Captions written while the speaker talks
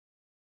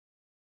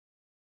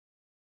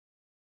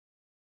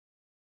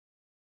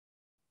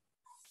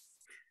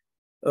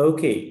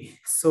Okay,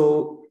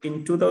 so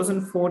in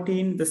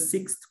 2014, the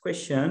sixth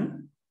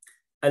question,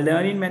 a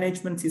learning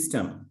management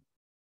system,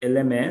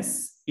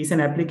 LMS, is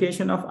an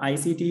application of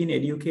ICT in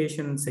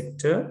education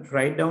sector.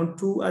 Write down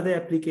two other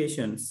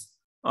applications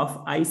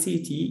of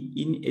ICT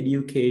in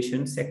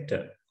education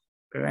sector,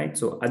 right?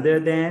 So other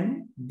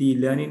than the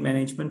learning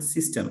management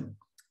system,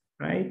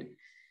 right?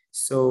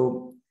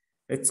 So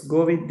let's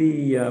go with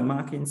the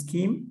marking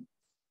scheme.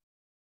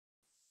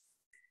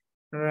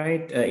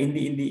 Right, in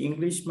the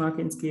English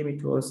marking scheme,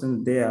 it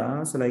wasn't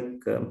there. So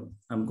like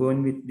I'm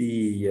going with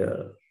the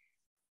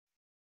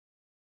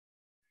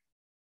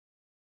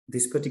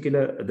this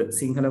particular the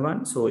Sinhala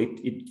one. So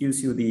it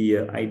gives you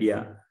the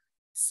idea.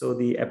 So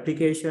the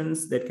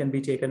applications that can be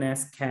taken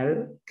as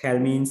CAL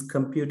means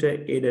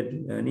computer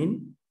aided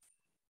learning.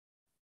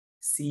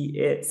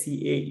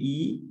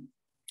 CAE,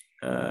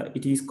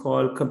 it is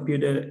called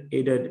computer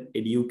aided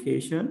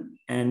education,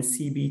 and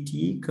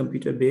CBT,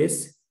 computer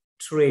based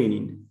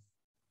training.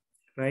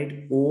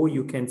 Right? Or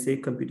you can say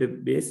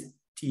computer-based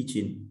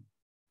teaching,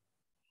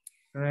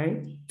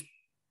 right?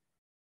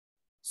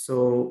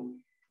 So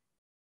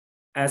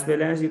as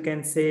well as you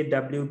can say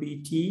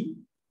WBT,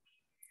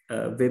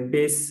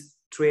 web-based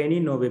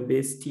training or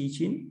web-based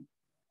teaching,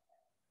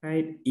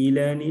 right?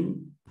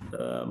 E-learning,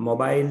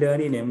 mobile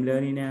learning,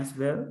 M-learning as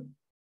well,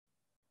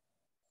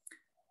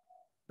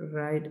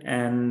 right?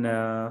 And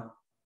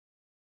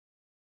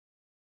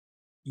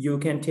you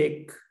can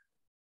take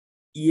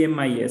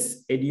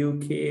EMIS,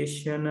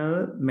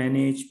 Educational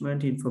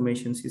Management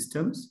Information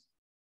Systems,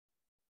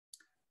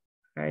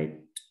 right?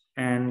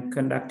 And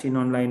conducting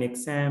online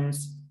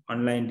exams,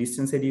 online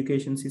distance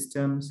education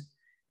systems,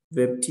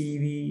 web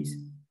TVs,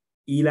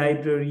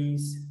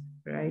 e-libraries,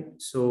 right?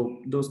 So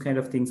those kind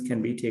of things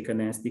can be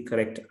taken as the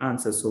correct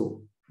answer.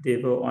 So they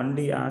were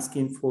only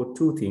asking for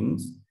two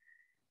things,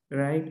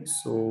 right?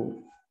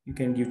 So you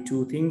can give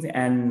two things,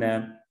 and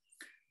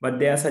what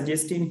they are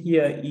suggesting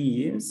here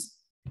is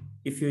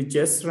if you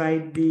just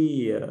write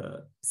the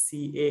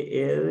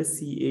CAL,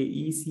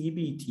 CAE,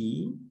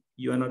 CBT,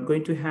 you are not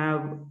going to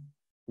have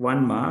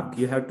 1 mark.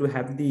 You have to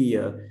have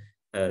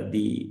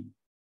the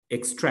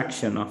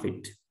extraction of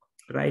it,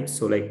 right?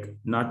 So like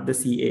not the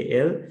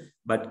CAL,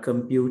 but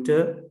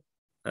computer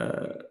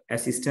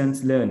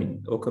assistance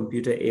learning or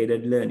computer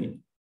aided learning,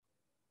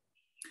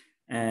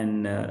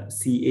 and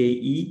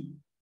CAE,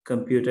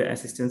 computer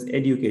assistance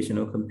education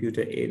or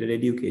computer aided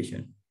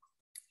education,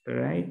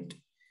 right?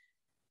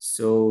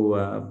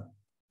 So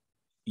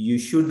you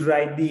should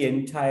write the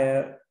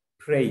entire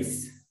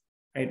phrase,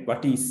 right?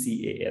 What is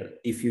CAL?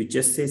 If you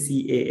just say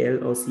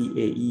CAL or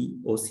CAE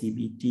or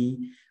CBT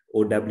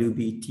or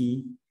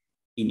WBT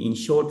in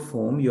short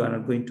form, you are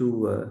not going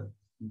to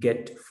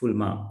get full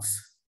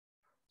marks,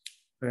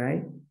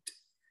 right?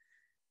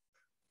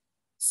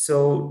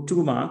 So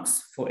 2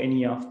 marks for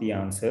any of the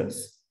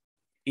answers.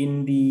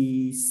 In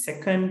the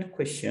second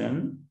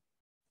question,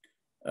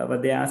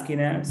 what they're asking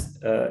us,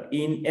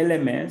 in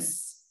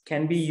LMS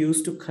can be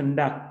used to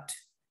conduct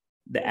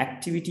the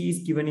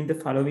activities given in the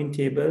following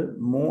table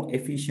more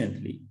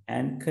efficiently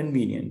and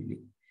conveniently.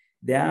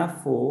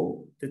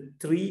 Therefore, the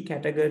 3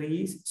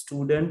 categories,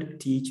 student,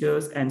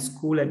 teachers, and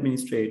school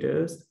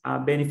administrators, are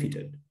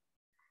benefited.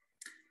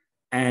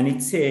 And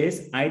it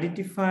says,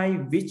 identify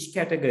which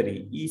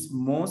category is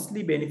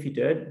mostly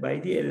benefited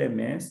by the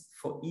LMS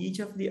for each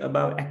of the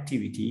above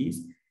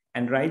activities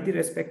and write the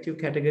respective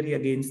category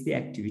against the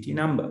activity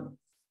number,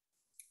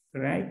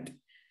 right?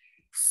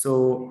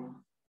 So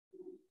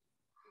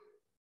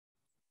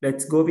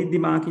let's go with the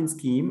marking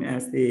scheme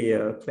as they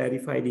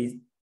clarified it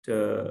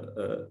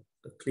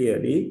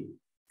clearly.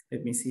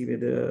 Let me see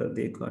whether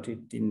they got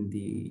it in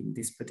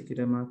this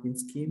particular marking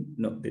scheme.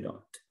 No, they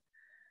don't.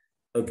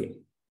 Okay.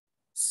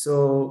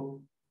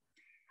 So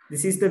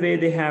this is the way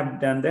they have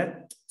done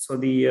that. So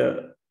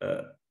the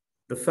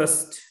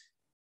first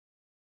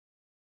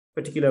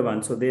particular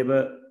one, so they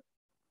were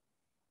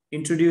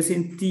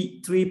introducing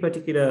 3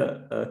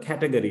 particular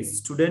categories: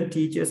 student,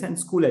 teachers, and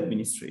school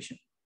administration,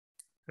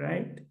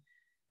 right?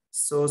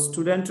 So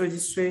student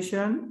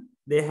registration,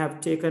 they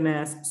have taken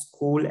as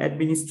school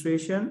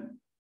administration,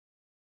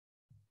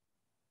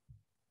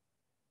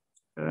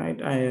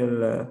 right?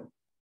 I'll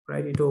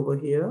write it over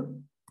here.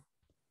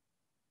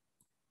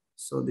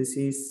 So this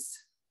is,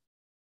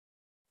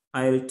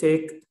 I'll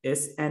take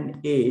S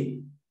and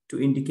A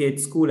to indicate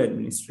school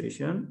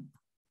administration.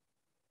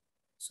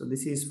 So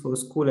this is for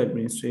school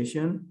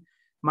administration.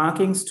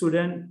 Marking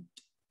student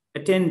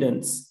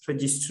attendance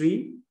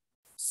registry.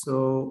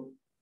 So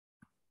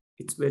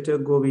it's better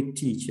go with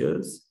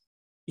teachers.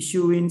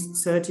 Issuing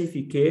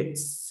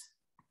certificates,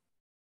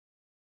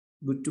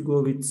 good to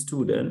go with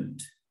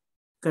student.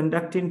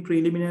 Conducting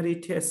preliminary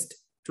test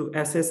to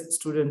assess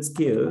student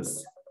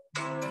skills,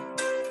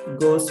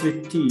 goes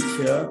with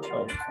teacher.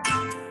 Okay.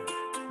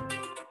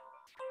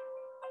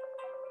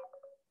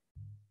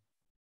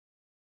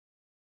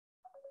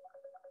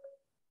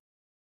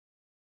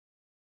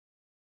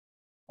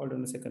 Hold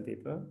on a second,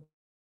 paper.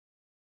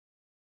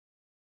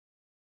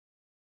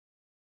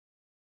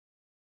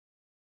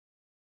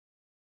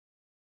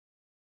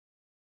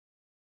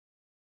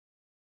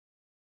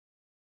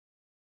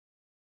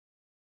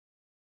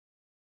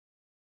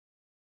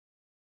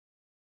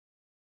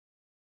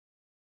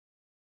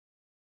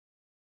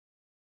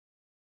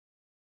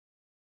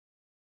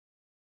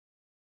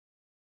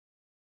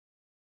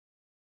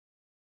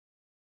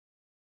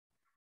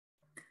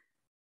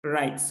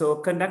 Right, so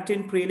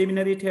conducting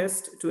preliminary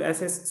test to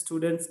assess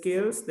student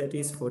skills, that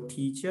is for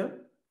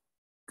teacher.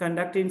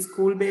 Conducting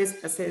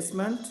school-based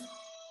assessment,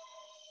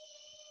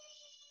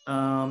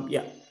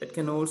 yeah, that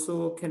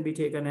can be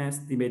taken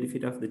as the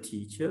benefit of the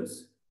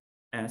teachers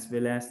as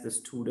well as the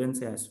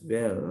students as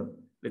well.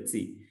 Let's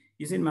see.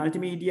 Using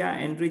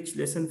multimedia enriched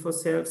lesson for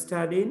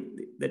self-studying,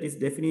 that is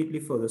definitely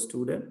for the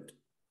student.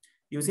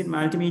 Using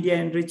multimedia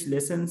enriched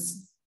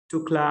lessons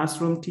to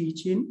classroom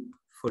teaching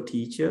for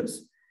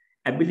teachers.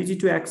 Ability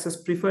to access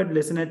preferred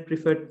lesson at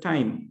preferred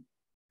time,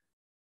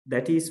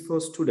 that is for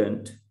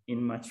student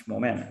in much more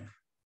manner,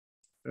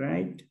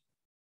 right?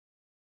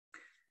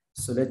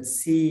 So let's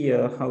see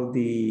how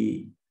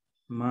the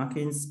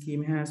marking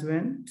scheme has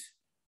went.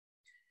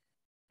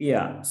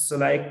 Yeah, so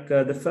like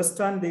the first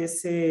one, they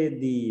say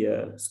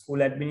the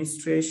school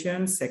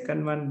administration.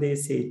 Second one, they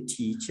say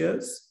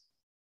teachers.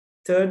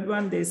 Third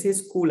one, they say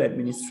school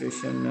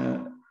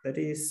administration. That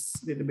is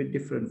a little bit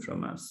different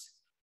from us.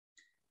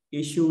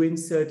 Issuing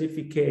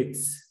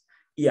certificates.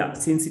 Yeah,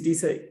 since it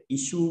is a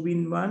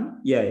issuing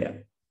one, yeah.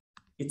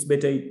 It's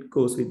better it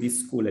goes with the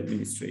school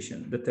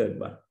administration, the third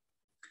one.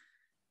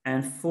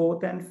 And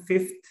fourth and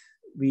fifth,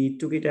 we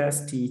took it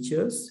as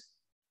teachers.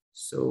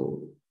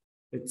 So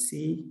let's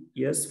see.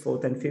 Yes,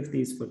 fourth and fifth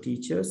is for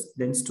teachers,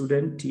 then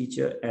student,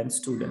 teacher, and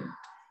student.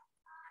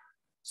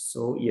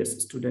 So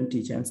yes, student,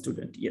 teacher, and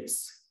student.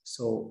 Yes.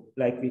 So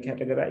like we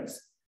categorize.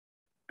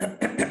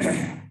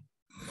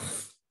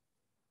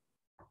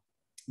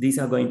 These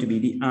are going to be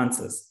the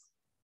answers.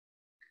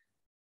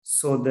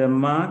 So the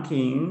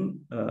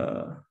marking,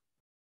 the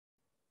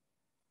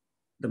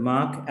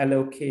mark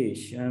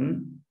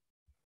allocation,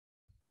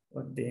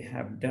 what they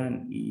have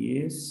done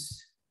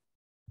is,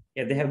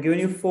 yeah, they have given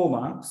you 4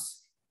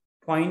 marks,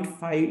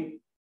 0.5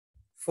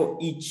 for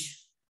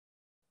each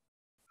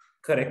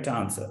correct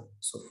answer.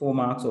 So 4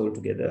 marks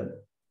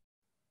altogether.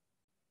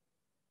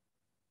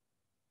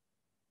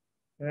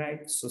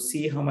 Right, so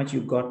see how much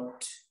you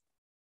got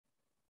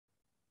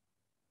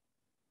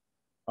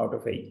out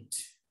of 8.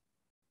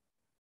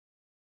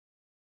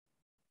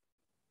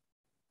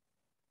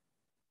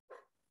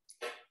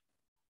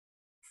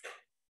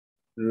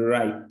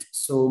 Right,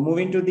 so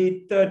moving to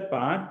the third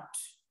part.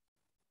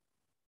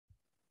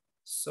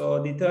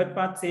 So the third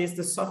part says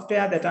the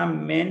software that are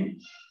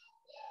meant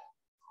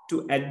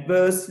to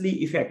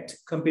adversely affect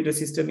computer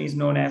system is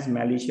known as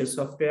malicious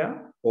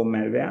software or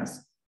malwares.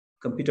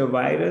 Computer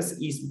virus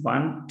is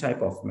one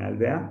type of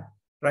malware.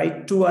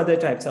 Write 2 other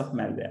types of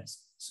malwares.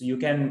 So you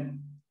can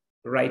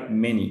write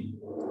many,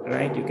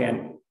 right? You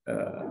can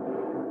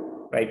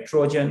write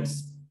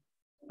Trojans,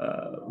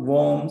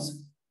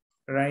 worms,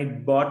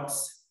 right?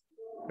 Bots,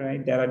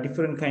 right? There are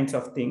different kinds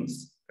of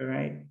things,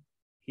 right?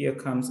 Here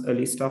comes a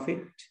list of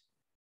it.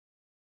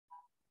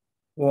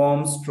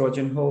 Worms,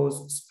 Trojan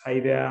horse,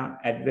 spyware,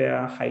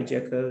 adware,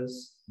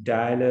 hijackers,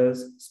 dialers,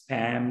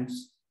 spams,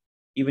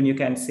 even you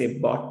can say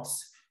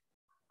bots.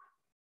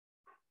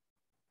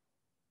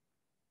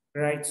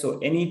 Right, so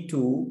any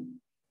 2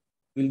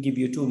 will give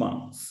you 2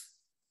 marks.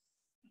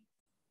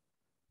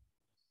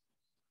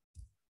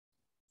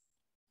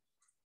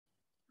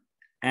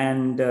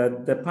 And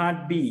the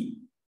part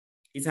B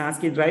is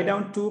asking, write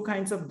down 2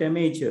 kinds of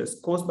damages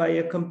caused by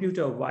a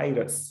computer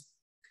virus.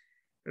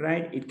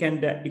 Right, it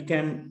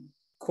can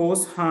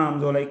cause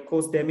harms or like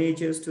cause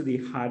damages to the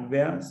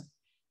hardwares.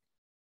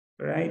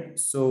 Right,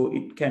 so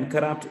it can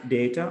corrupt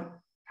data,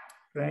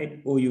 right,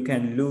 or you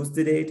can lose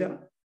the data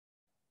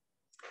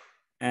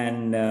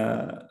and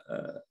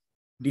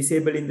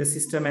disabling the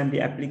system and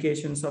the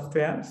application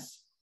softwares,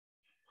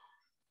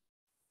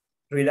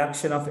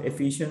 reduction of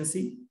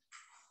efficiency,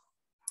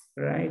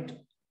 right,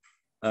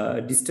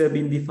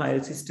 disturbing the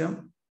file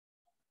system,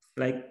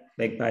 like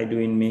by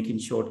making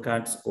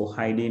shortcuts or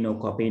hiding or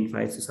copying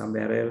files to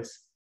somewhere else.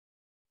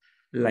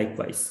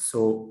 Likewise,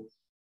 so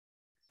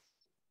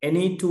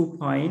any 2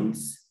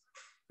 points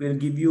will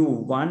give you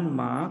 1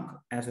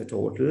 mark as a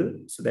total.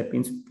 So that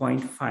means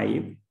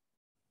 0.5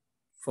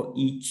 for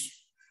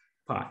each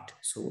part.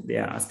 So they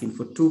are asking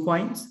for 2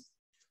 points,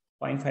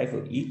 0.5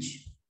 for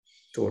each,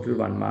 total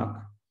 1 mark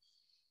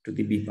to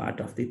the B part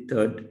of the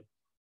third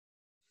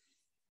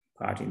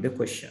part in the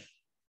question.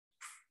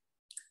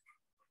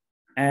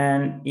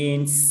 And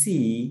in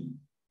C,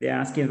 they're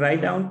asking,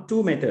 write down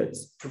 2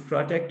 methods to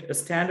protect a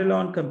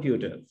standalone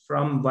computer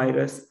from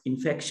virus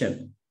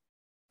infection.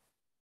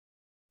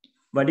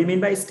 What do you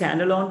mean by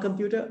standalone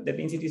computer? That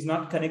means it is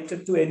not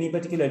connected to any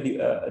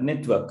particular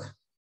network,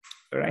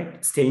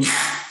 right? Staying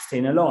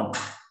alone,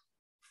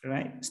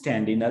 right?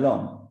 Standing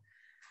alone.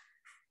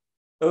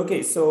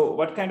 Okay, so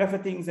what kind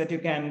of things that you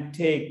can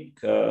take?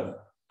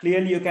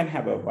 Clearly, you can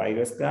have a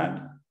virus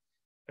guard,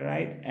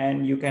 right?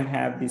 And you can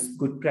have this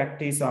good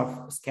practice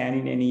of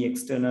scanning any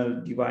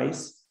external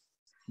device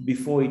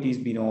before it is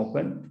been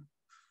opened,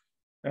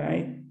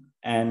 right?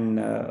 And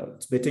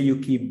it's better you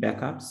keep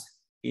backups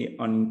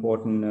on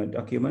important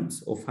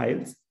documents or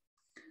files,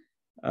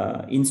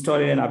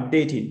 installing and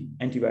updating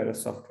antivirus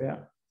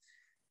software,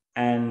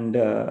 and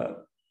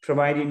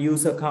providing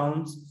user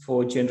accounts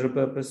for general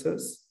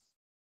purposes,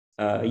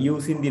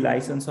 using the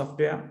licensed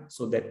software,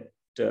 so that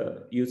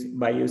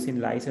by using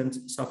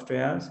licensed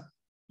softwares,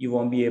 you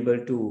won't be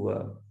able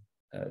to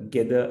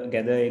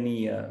gather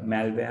any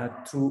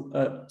malware through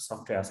a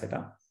software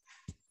setup.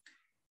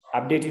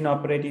 Updating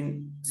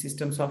operating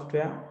system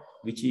software,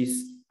 which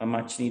is a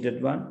much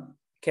needed one.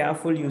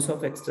 Careful use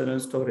of external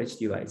storage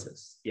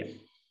devices. Yeah.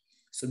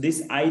 So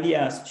these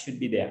ideas should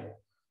be there.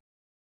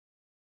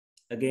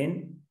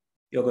 Again,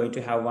 you're going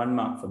to have 1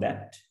 mark for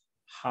that,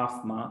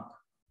 half mark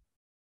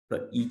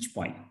per each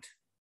point.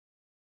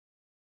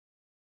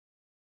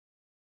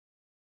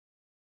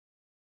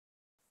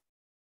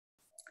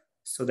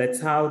 So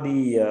that's how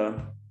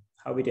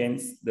how it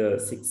ends the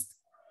 6th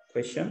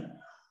question.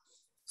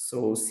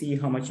 So see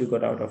how much you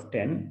got out of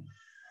 10.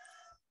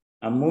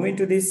 I'm moving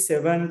to the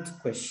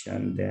 7th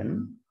question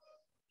then.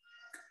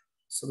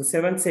 So the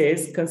 7th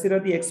says, consider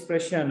the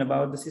expression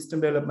about the system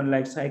development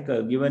life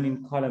cycle given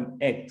in column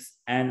X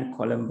and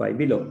column Y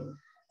below.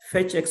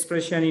 Fetch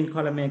expression in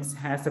column X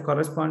has a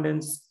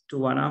correspondence to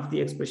one of the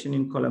expression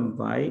in column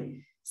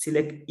Y.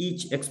 Select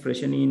each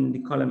expression in the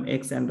column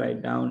X and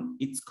write down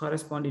its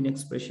corresponding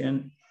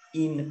expression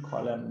in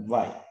column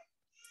Y.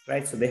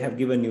 Right, so they have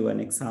given you an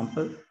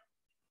example.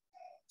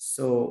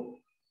 So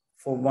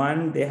for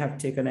 1, they have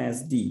taken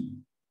as D.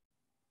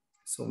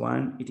 So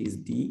 1, it is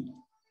D.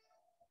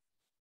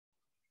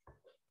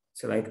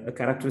 So like a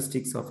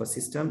characteristics of a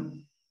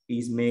system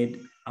is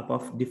made up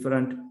of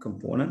different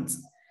components.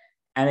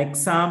 An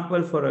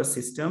example for a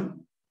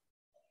system.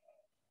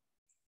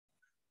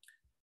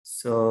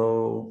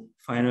 So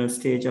final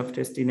stage of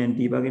testing and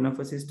debugging of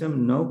a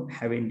system, no.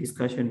 Having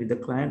discussion with the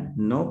client,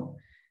 no.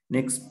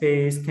 Next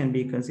phase can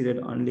be considered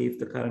only if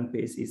the current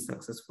phase is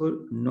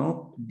successful,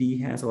 no. D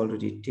has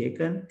already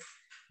taken.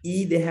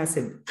 E, they have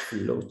said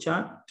flow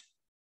chart.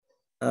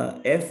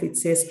 F, it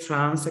says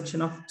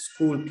transaction of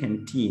school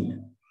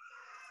canteen.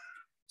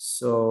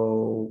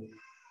 So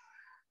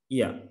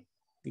yeah,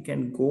 we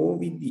can go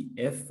with the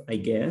F, I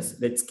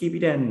guess. Let's keep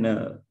it and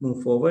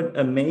move forward.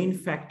 A main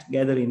fact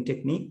gathering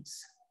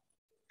techniques.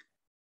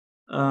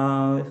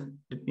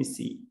 Let me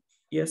see.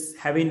 Yes,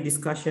 having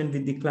discussion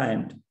with the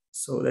client.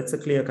 So that's a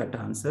clear-cut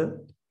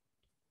answer.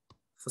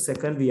 For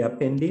 2nd, we are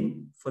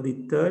pending. For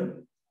the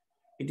 3rd,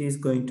 it is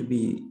going to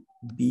be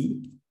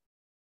B.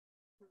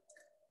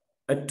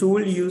 A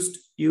tool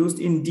used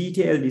in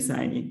detail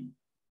designing.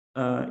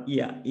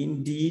 Yeah,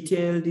 in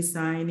detail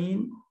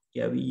designing,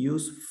 yeah, we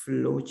use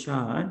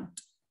flowchart.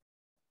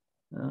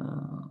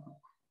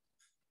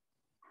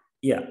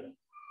 Yeah,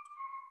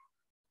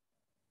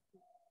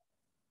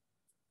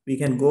 we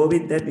can go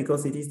with that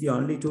because it is the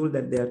only tool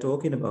that they are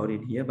talking about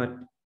in here. But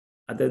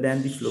other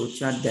than the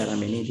flowchart, there are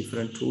many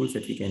different tools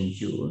that we can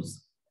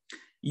use.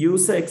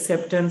 User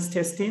acceptance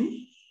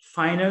testing,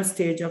 final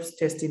stage of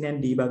testing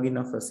and debugging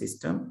of a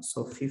system.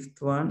 So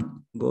 5th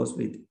one goes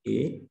with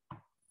A.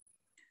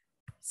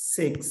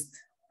 6th,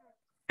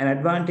 an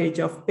advantage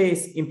of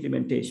PACE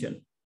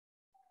implementation.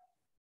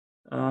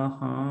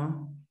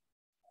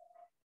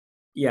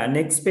 Yeah,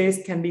 next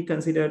phase can be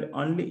considered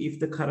only if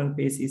the current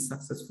phase is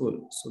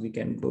successful. So we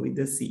can go with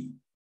the C.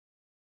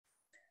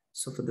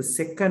 So for the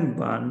 2nd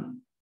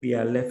one, we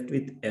are left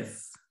with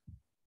F.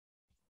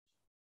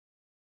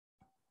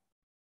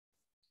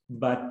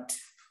 But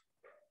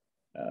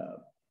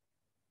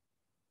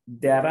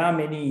there are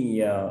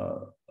many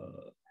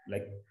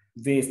like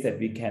ways that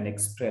we can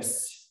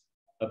express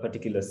a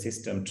particular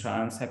system.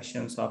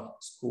 Transactions of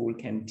school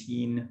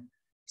canteen.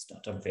 It's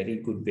not a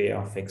very good way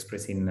of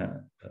expressing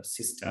a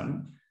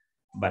system,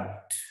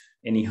 but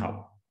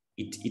anyhow,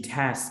 it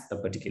has a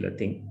particular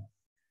thing.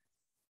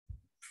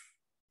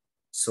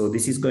 So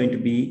this is going to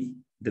be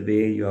the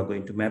way you are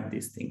going to map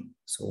this thing.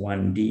 So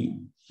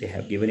 1D, they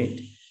have given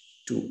it,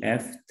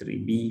 2F,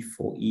 3B,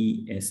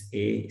 4E,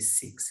 SA,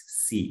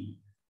 6C.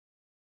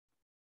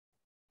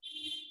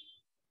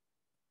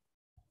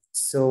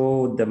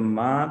 So the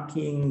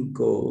marking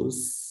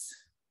goes,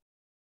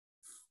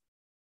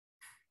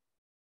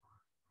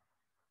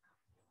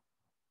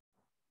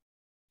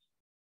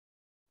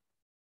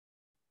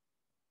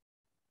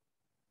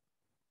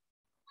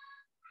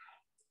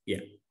 yeah.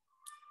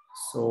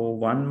 So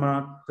 1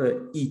 mark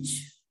per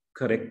each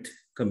correct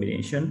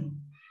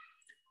combination.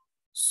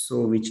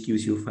 So which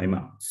gives you 5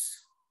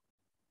 marks.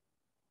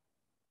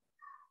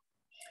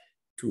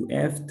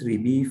 2F,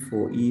 3B,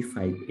 4E,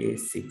 5A,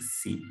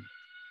 6C.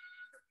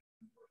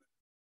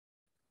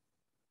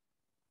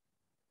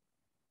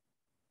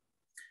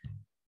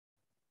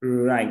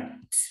 Right.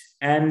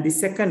 And the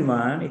second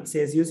one, it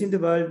says using the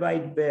World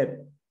Wide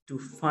Web to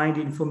find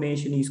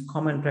information is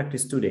common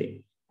practice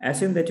today.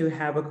 Assume that you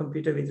have a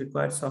computer with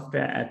required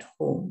software at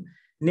home.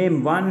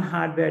 Name one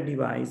hardware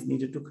device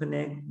needed to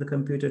connect the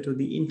computer to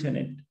the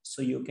internet.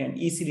 So you can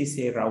easily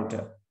say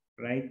router,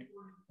 right?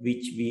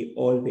 Which we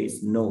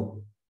always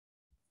know.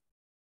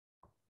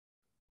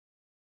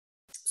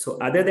 So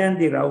other than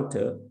the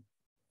router,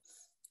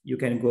 you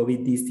can go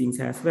with these things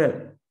as well.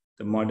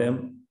 The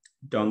modem,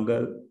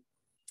 dongle,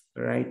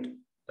 right?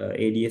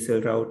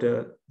 ADSL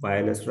router,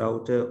 wireless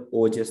router,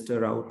 or just a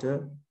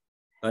router.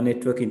 a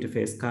network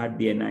interface card,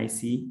 the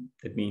NIC,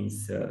 that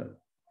means the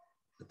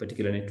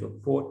particular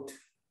network port,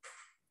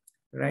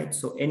 right?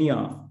 So any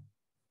of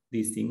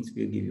these things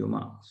will give you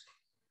marks.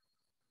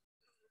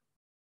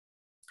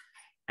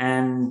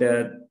 And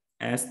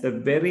as the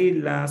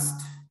very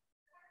last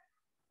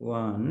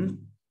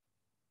one,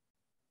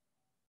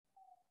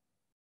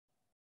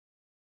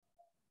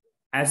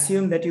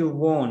 assume that you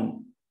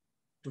want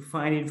to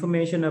find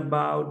information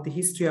about the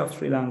history of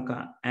Sri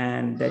Lanka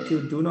and that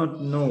you do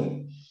not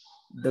know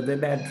the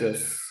web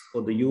address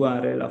or the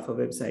URL of a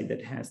website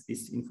that has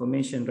this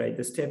information, right?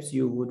 The steps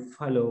you would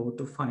follow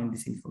to find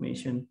this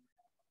information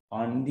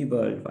on the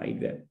World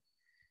Wide Web.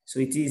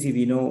 So it's easy,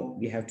 we know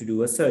we have to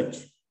do a search.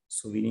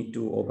 So we need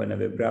to open a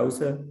web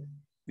browser.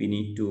 We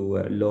need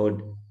to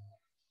load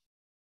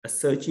a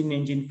search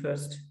engine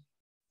first,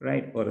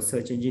 right? Or a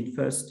search engine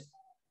first.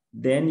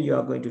 Then you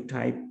are going to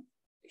type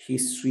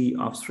history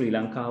of Sri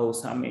Lanka or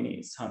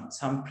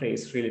some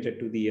phrase related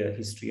to the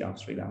history of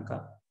Sri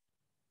Lanka.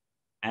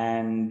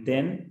 And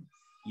then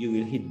you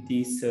will hit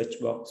the search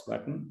box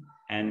button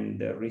and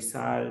the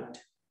result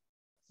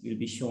will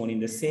be shown in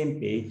the same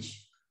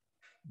page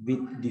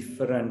with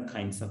different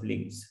kinds of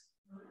links.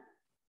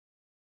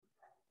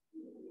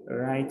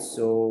 Right,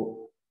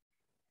 so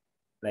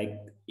like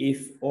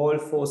if all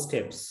 4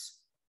 steps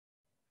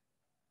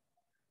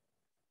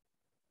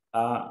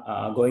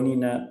are going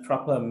in a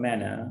proper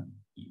manner,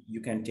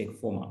 you can take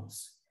 4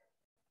 marks,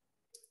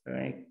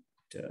 right?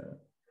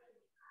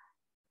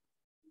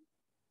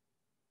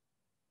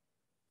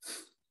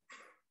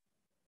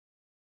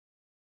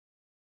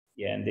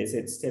 Yeah, and they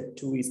said step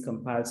 2 is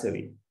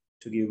compulsory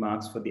to give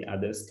marks for the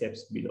other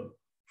steps below,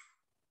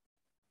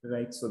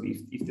 right? So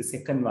if the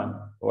second one,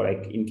 or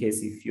like in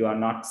case if you are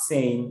not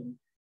saying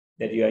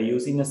that you are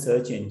using a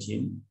search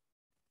engine,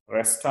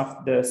 rest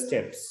of the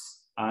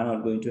steps are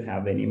not going to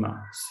have any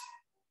marks.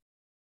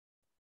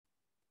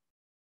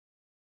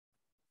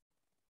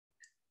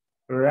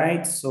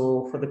 Right,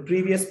 so for the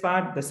previous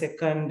part, the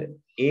second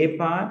A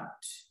part,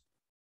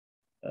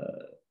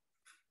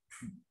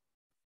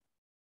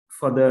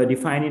 for the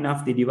defining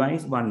of the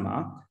device, 1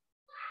 mark.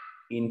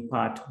 In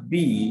part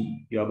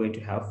B, you are going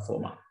to have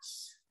 4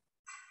 marks.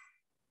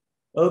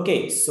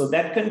 Okay, so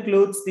that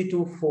concludes the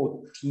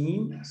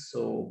 214.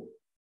 So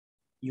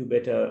you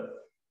better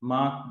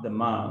mark the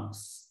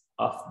marks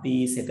of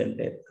the second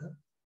paper.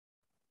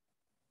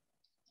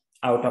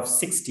 Out of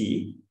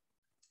 60,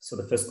 so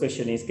the first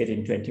question is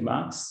getting 20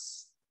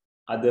 marks.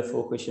 Other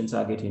 4 questions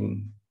are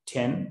getting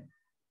 10.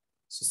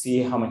 So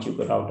see how much you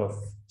got out of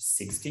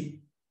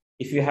 60.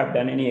 If you have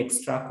done any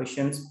extra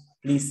questions,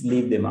 please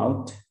leave them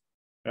out,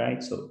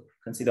 right? So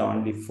consider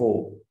only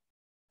 4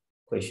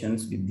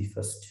 questions with the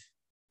first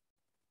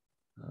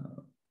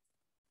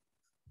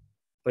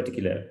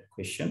particular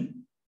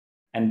question,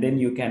 and then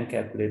you can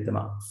calculate the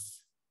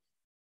marks.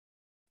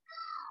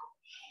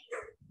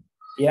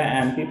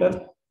 Yeah, and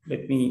people,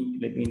 let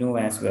me know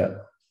as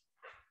well.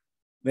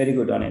 Very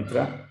good on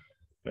Entra,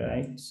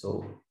 right?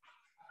 So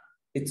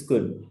it's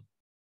good.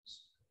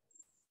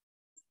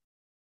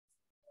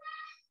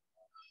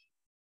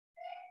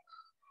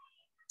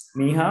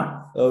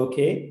 Miha,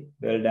 okay,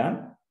 well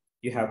done.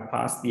 You have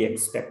passed the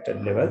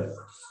expected level.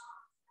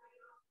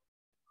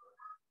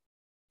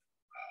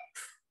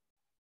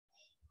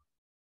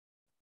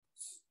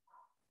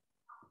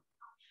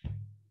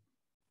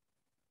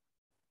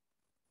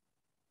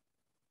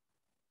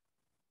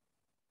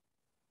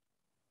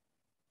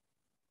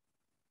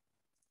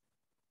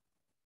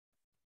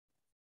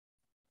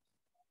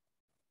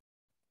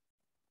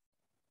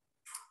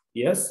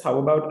 Yes, how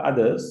about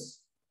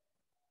others?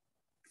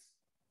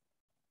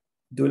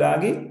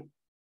 Dulagi,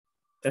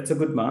 that's a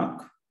good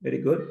mark. Very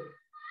good.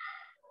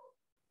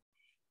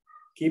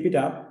 Keep it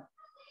up.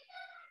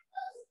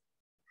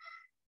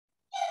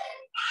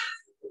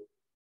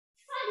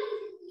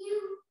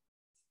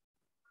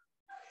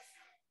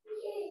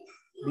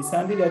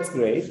 Bisandi, that's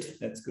great.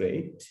 That's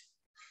great.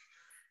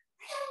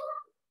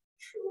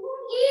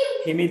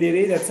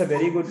 Himidiri, that's a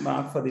very good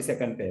mark for the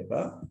second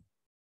paper.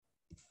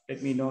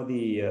 Let me know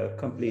the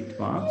complete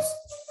marks.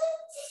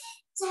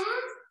 Dad,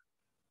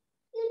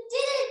 you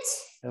did it.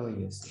 Oh,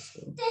 yes.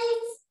 So.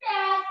 Thanks,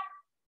 Dad.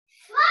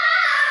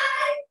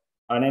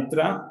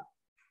 Anetra,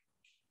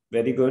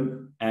 very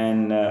good.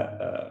 And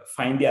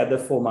find the other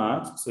 4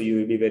 marks. So you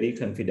will be very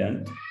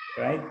confident,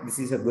 right? This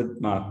is a good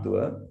mark to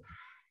her.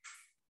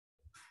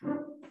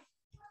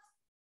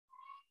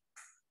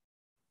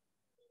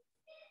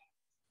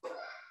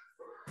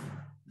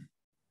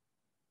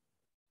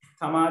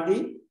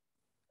 Tamadi,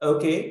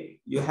 okay,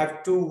 you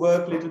have to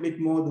work a little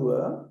bit more to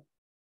her,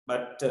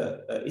 but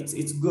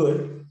it's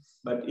good,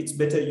 but it's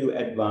better you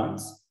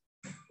advance,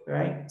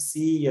 right?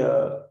 See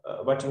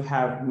what you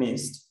have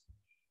missed,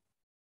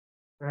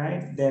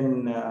 right?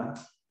 Then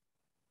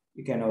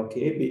you can,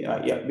 okay,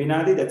 yeah,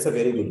 Binadi, that's a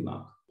very good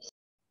mark.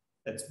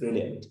 That's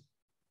brilliant.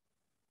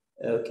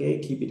 Okay,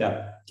 keep it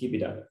up, keep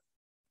it up.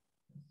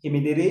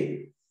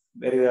 Himidiri,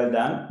 very well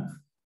done.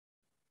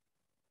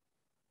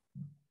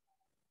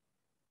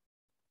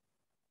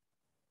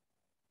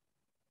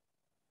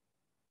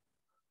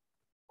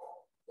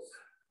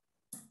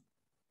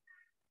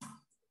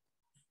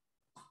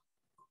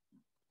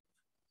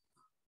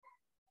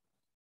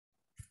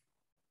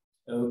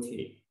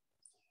 Okay.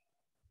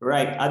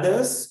 Right.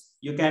 Others,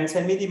 you can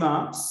send me the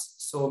marks.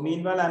 So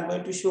meanwhile, I'm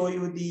going to show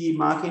you the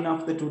marking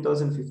of the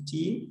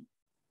 2015.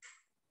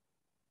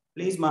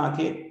 Please mark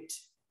it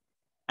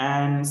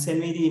and send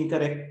me the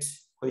incorrect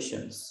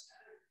questions.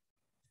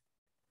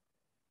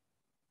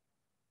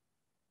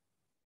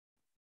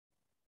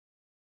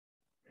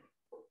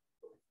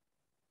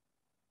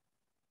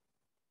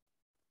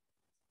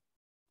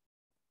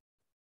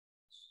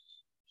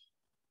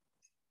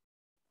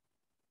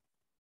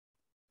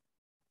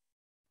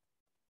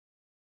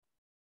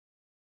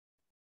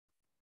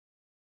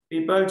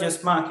 People,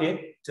 just mark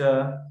it.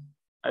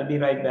 I'll be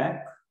right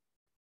back.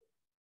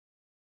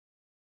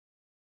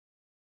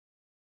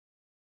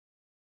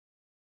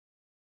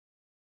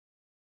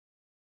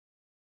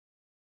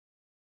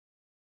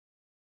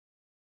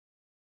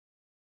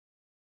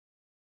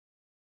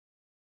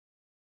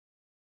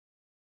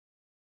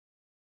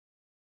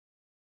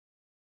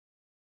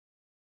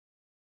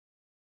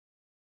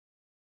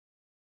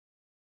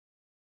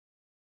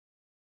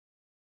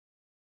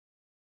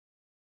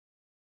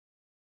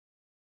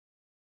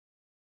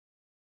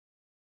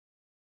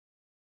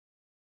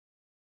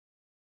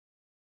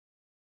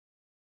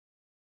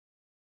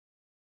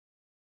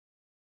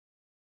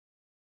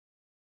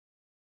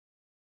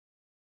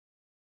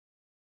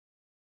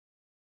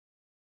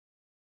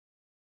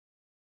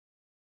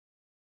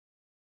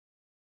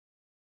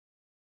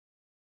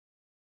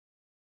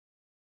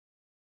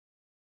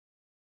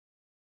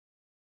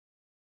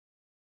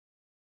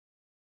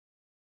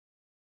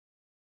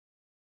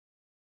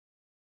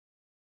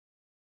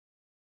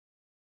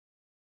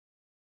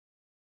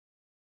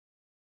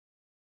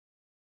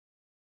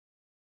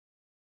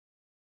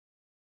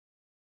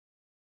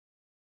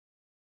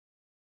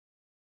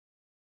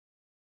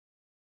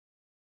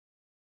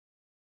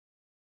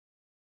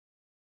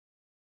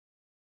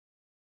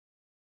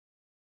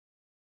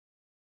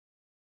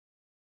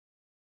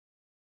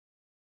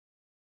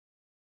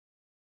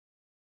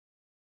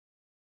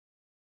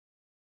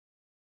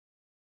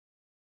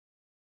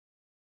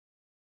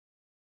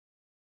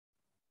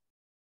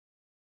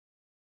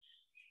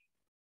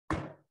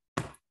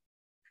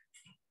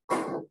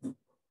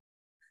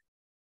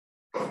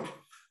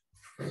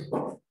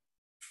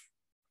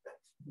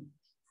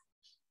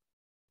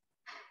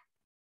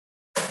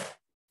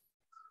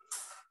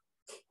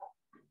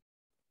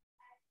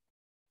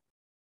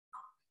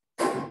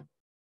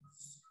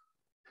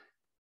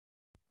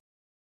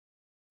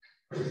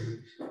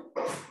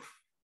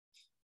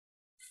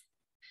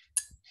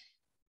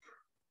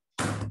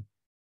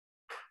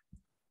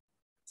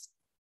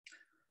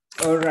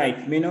 All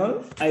right,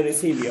 Minol, I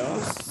received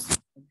yours.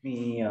 Let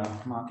me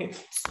mark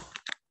it.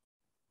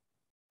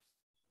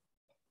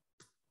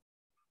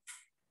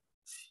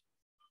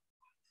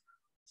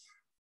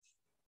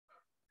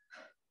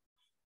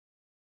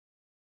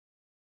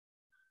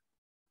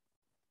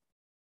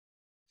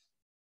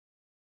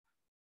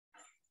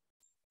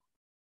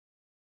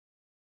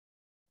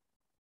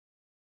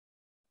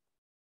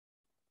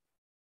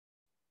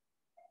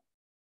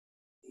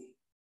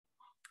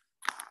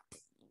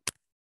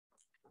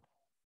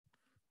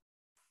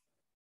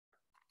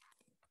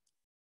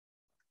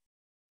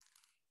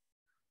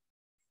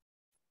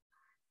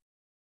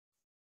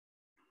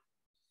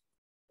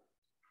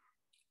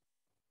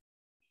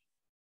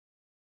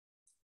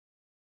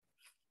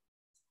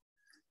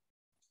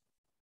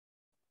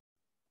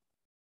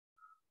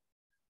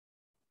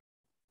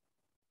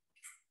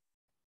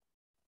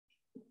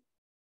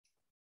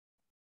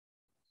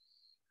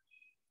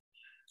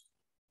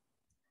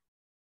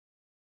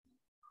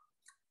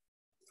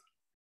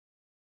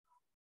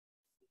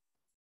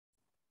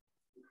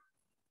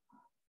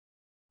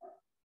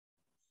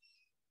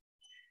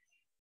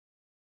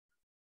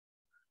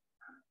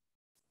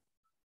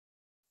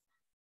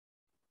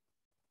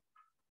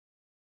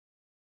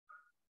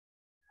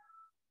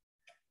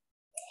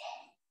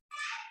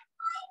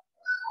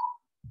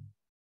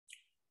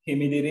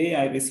 Himidiri,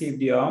 I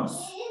received yours.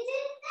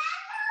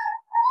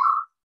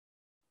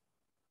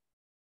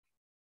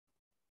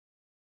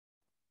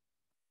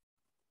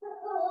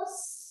 Oh,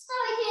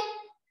 sorry, Kim.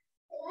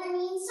 I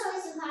mean, sorry,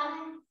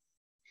 Suhan.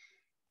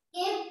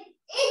 Give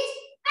it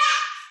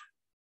back.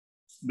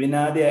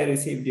 Brinadi, I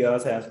received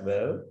yours as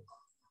well.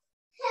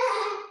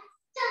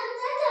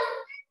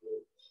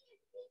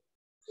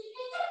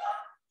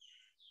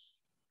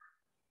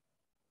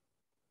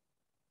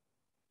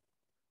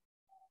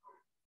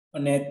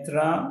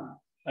 Netra,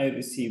 I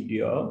received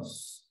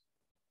yours.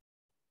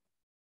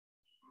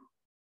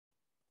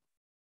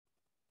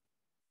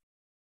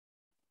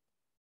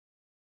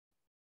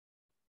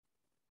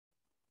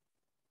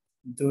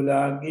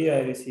 Dulagi,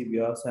 I received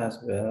yours as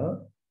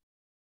well.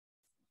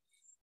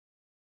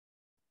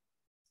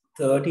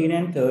 13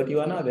 and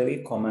 31 are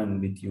very common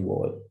with you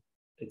all.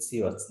 Let's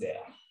see what's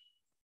there.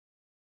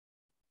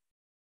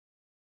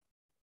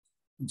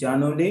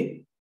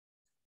 Januli,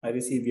 I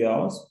received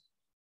yours.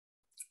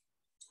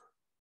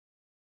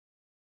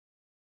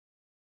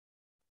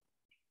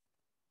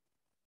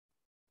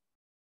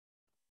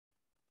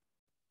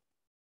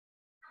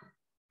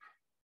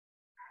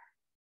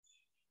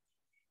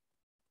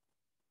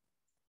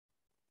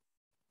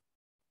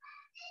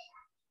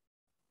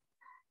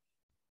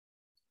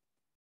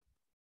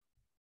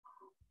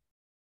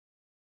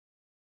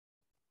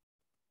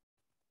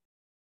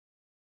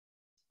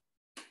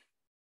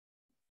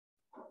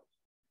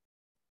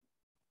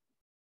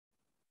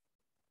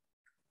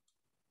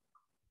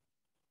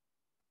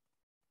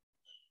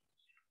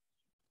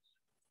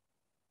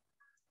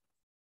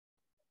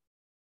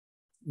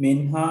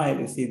 Minha, I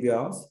receive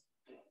yours.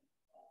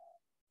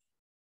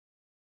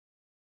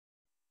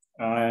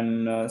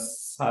 And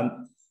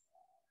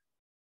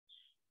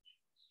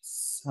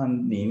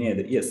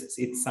Sunny, yes,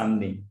 it's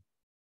Sunny.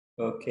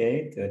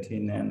 Okay,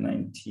 13 and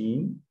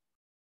 19.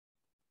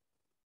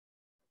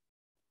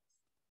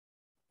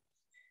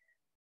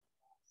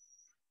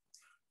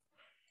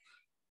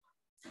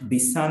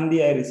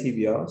 Bisandi, I receive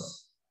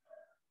yours.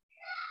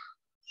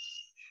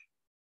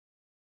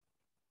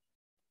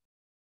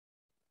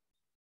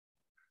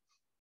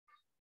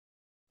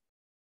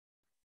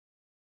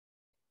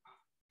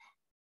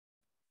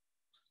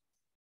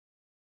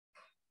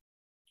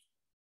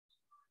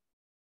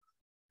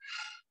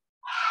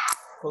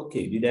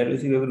 Okay, did I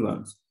receive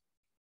everyone's?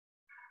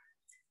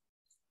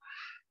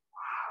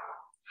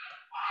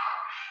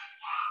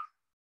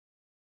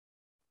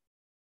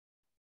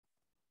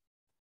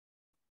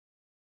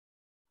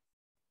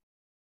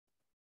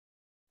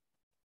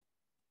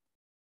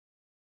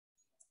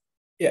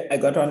 Yeah, I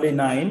got only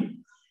 9.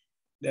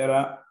 There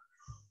are.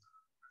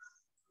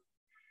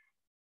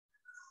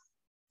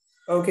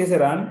 Okay,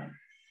 Saran.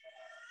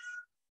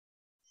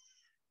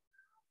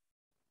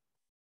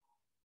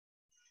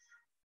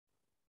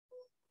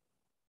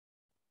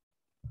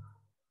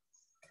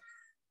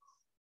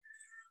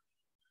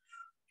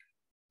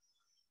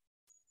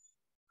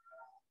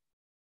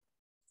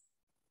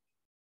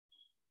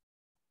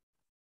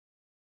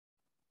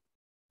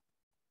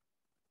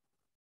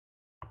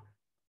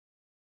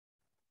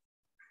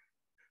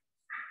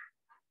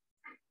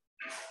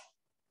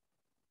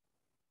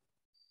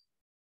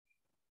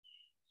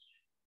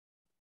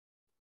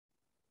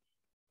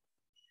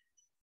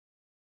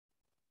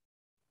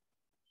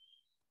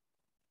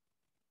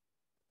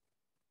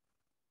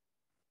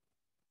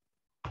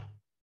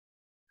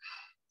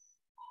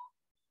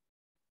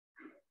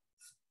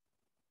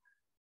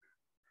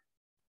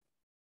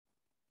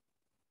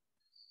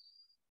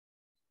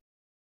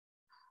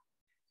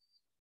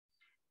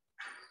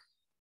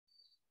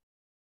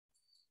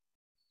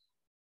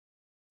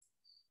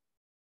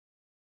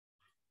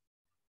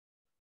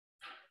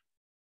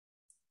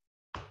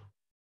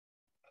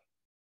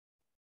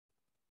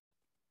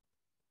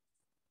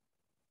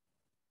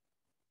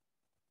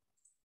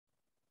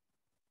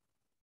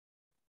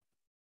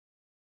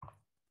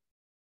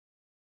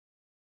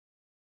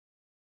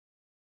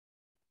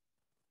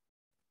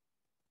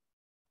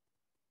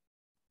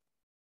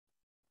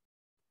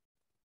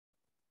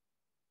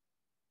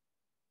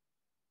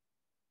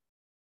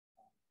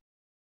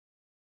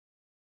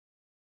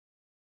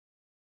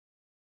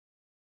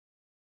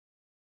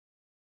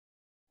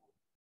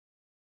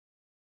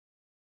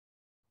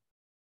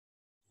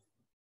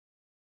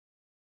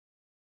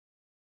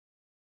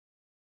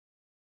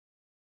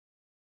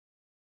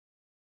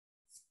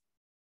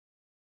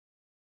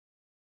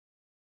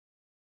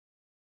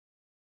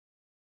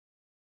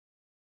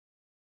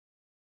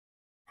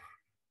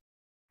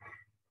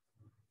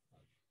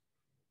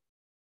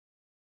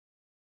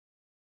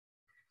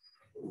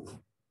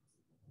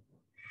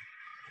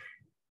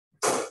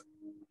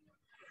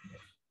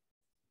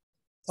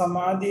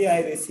 Samadhi,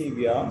 I receive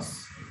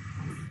yours.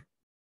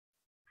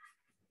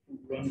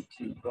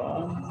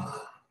 21.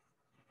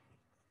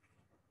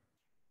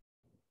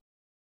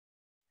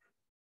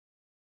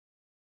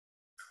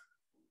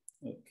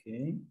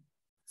 Okay.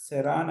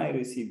 Saran, I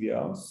receive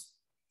yours.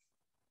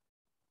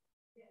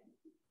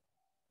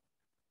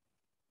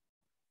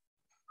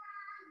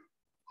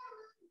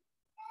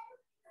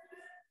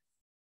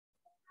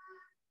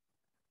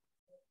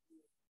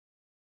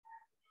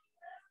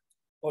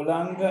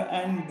 Olanga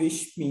and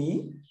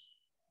Vishmi,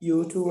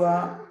 you two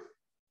are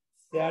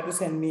there to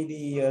send me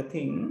the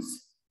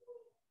things.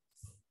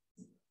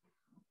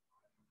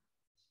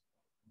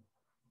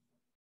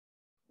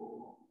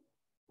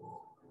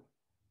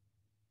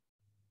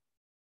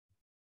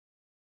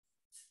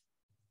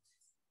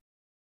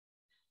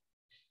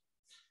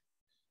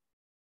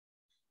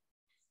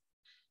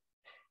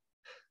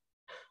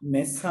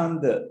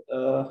 Mesand,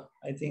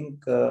 I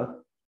think,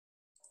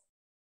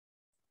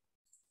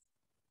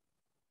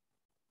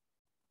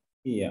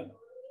 yeah.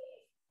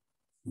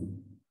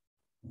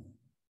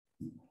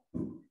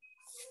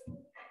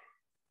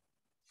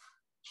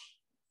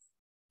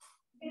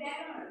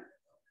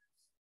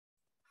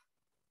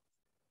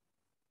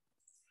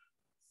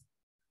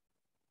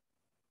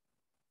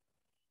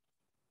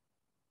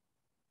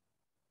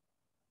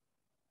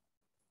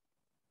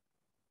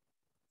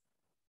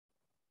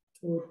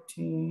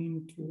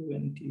 Fourteen,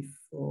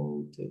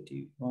 24,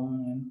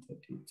 31, and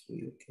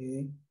 33,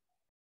 okay.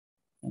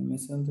 And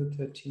Mesand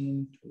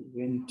 13,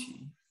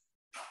 20.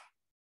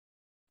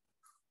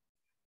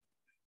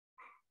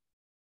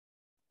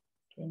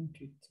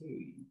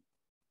 23,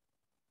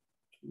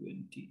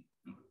 28.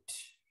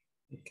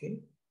 Okay.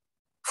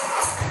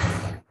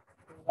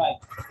 Right.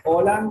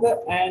 Olanga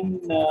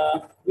and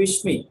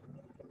Vishmi.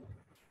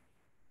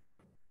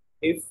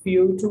 If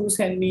you two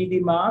send me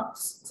the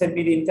marks, send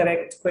me the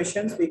incorrect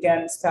questions, we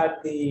can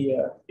start the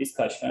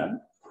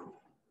discussion.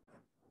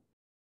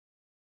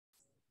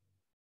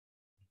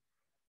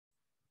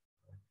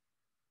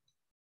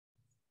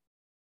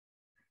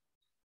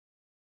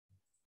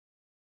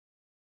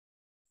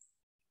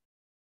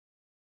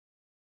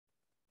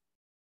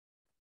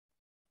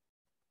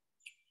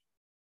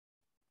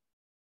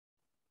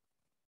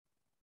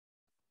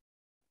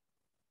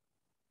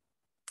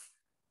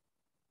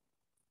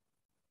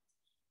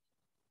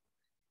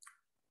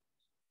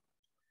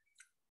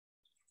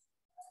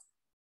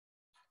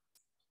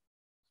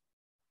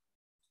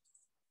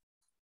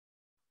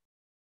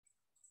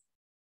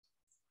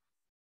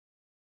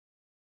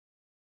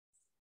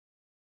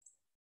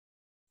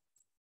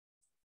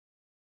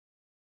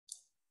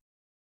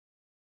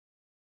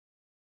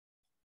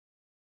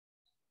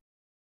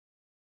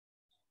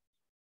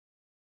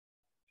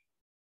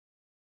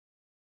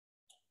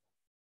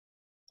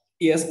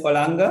 Yes,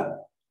 Olanga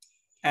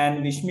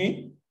and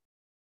Vishmi,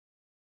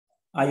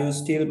 are you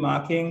still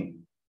marking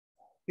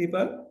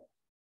people?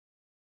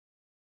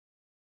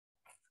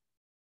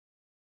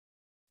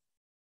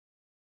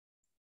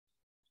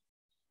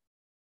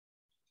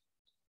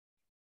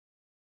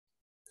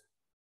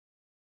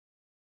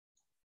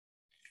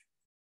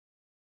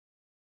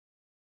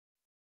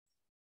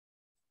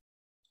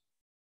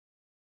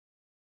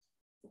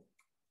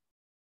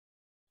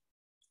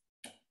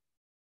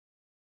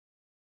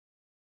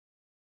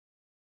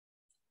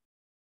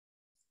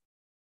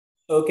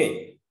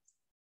 Okay.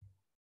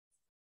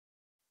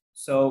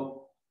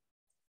 So,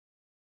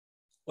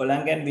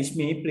 Olang and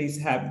Vishmi,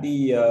 please have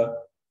the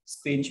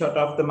screenshot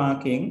of the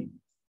marking.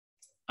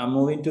 I'm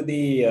moving to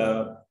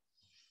the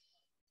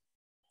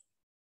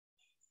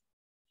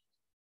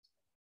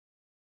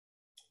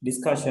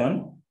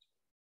discussion.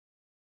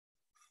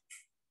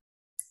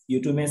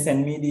 You two may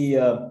send me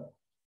the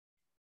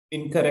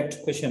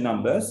incorrect question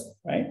numbers,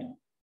 right?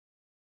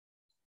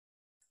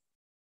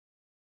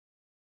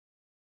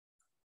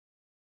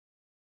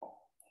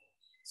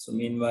 So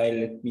meanwhile,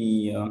 let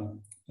me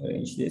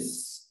arrange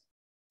this.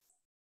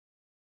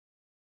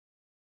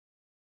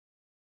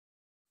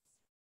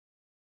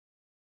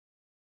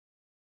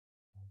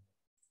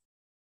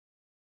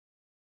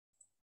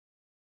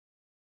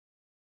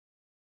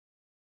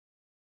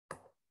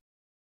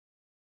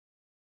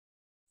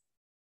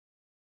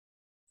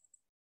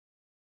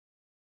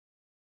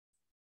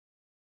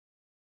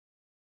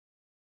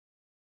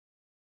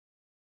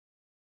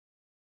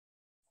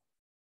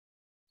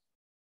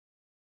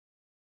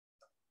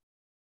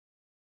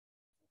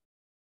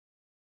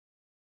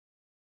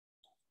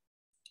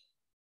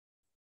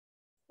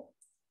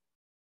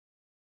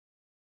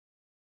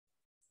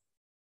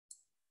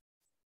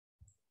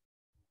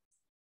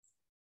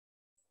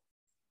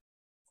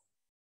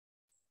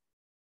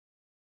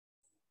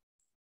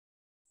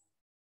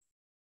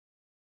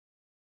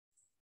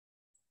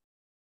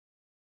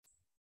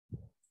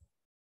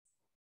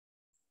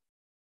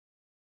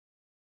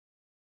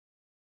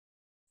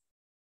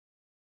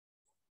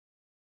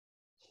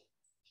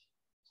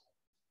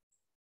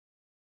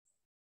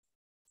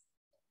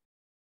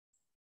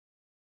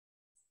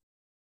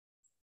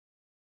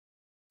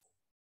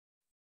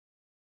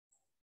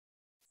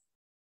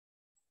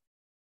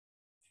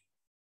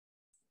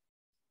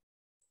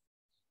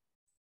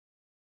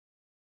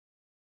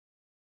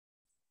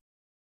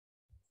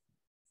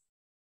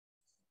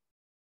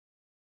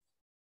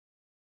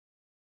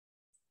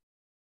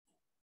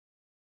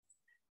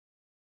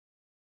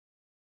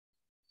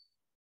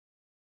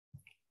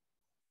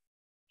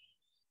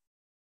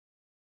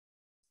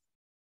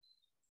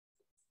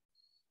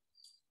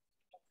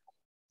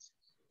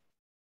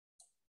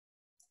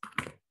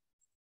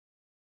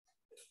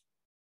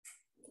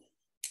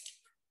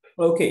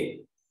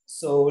 Okay,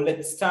 so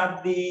let's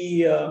start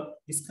the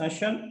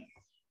discussion.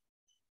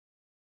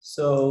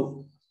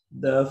 So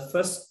the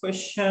first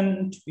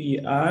question to be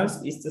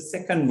asked is the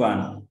second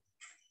one.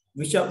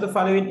 Which of the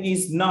following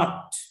is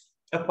not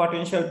a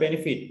potential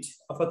benefit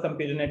of a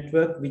computer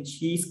network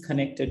which is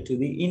connected to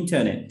the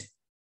internet?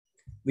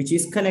 Which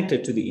is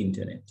connected to the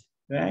internet,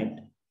 right?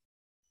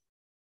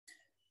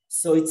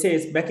 So it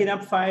says backing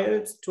up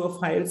files to a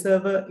file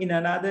server in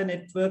another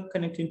network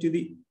connecting to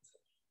the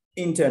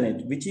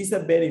internet, which is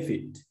a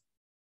benefit,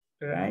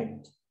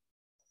 right?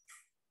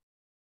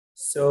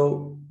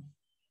 So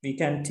we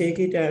can take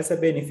it as a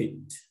benefit.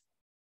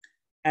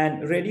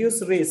 And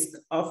reduce risk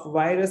of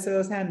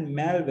viruses and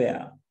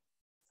malware.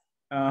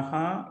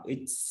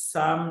 It's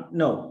some,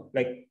 no,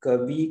 like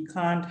we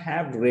can't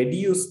have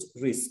reduced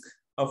risk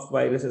of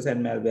viruses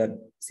and malware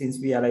since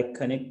we are like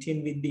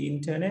connecting with the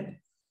internet.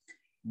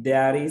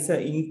 There is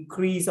an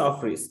increase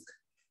of risk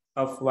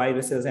of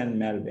viruses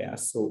and malware.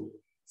 So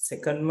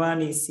second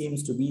one is,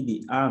 seems to be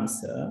the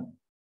answer.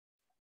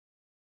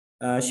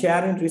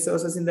 Sharing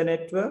resources in the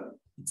network,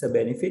 it's a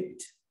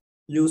benefit.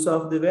 Use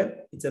of the web,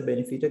 it's a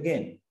benefit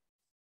again.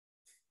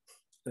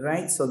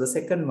 Right, so the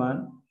second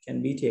one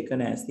can be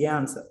taken as the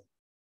answer.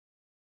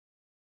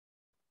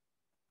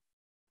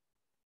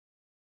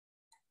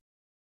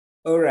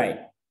 All right,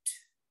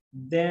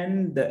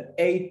 then the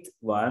eighth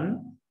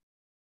one.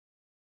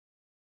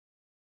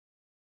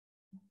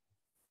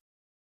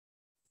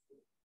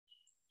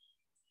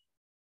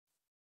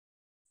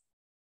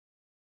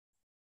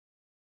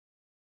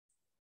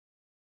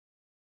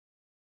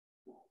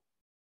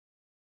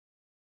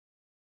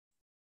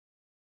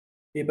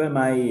 People,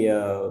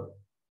 my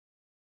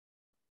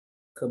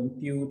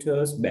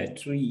computer's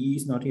battery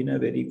is not in a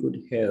very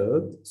good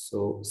health,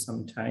 so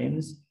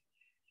sometimes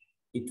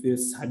it will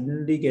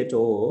suddenly get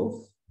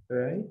off,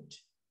 right?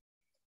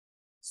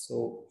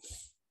 So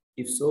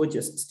if so,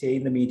 just stay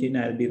in the meeting.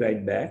 I'll be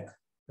right back,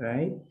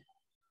 right?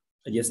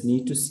 I just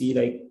need to see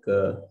like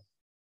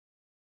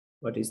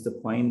what is the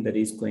point that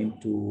is going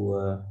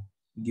to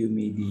give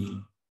me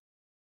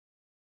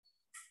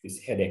this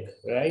headache,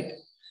 right?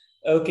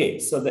 Okay,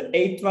 so the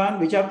eighth one,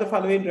 which of the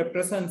following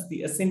represents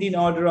the ascending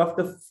order of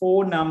the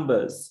four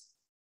numbers,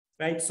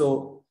 right?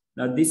 So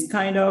now this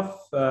kind of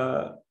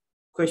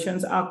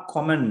questions are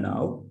common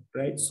now,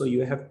 right? So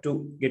you have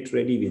to get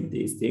ready with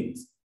these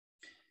things.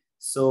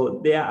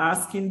 So they are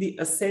asking the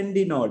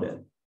ascending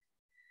order.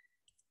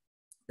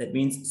 That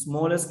means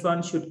smallest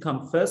one should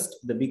come first,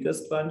 the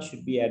biggest one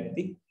should be at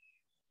the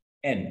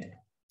end,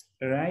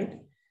 right?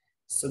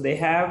 So they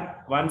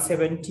have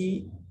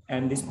 170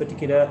 and this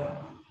particular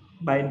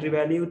binary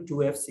value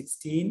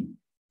 2F16,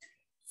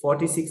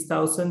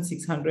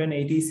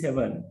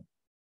 46,687,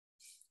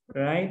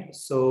 right?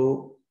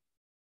 So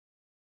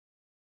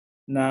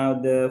now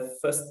the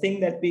first thing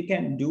that we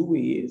can do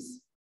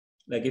is,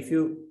 like, if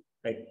you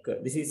like,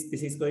 this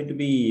is going to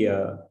be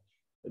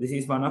this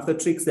is one of the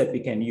tricks that we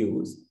can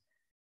use.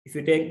 If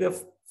you take the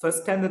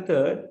first and the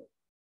third,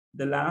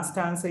 the last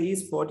answer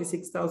is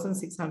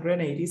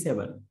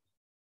 46,687.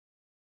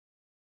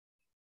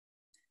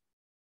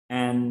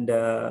 And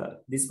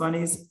this one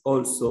is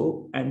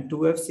also, and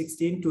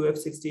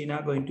 2F16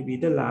 are going to be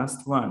the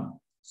last one.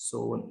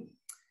 So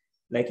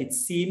like it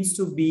seems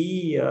to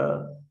be,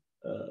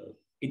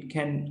 it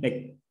can,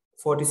 like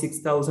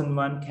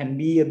 46,001 can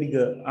be a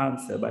bigger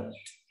answer, but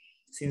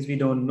since we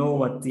don't know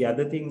what the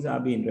other things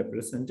are being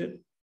represented,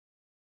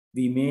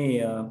 we may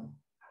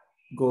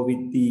go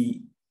with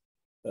the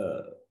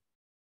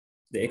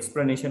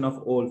explanation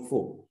of all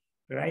four,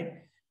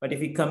 right? But if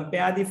we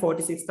compare the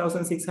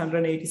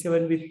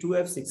 46,687 with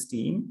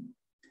 2F16,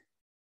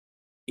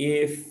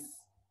 if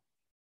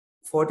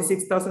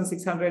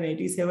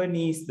 46,687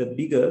 is the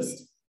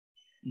biggest,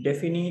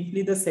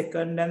 definitely the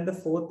second and the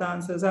fourth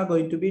answers are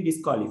going to be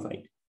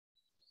disqualified,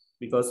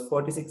 because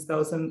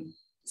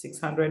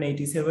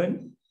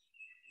 46,687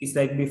 is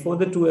like before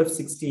the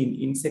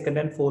 2F16 in second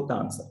and fourth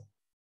answer,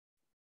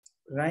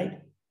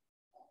 right?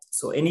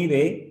 So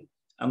anyway,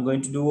 I'm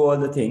going to do all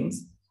the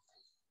things.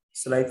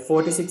 So like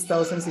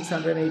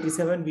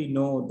 46,687, we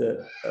know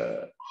the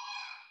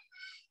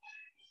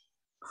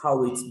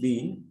how it's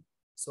been.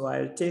 So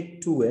I'll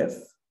take 2F.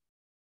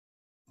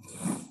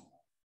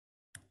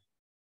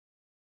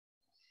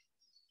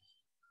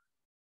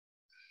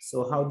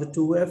 So how the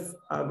 2F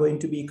are going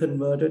to be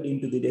converted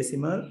into the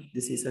decimal.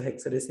 This is a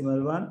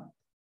hexadecimal one.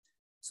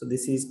 So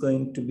this is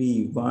going to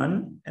be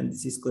 1 and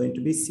this is going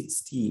to be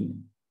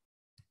 16.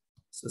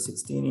 So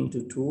 16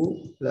 into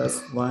 2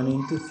 plus 1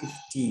 into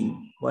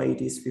 15. Why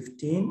it is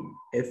 15?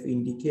 F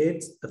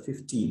indicates a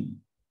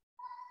 15.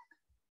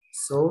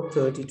 So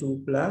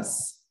 32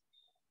 plus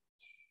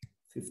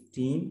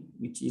 15,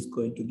 which is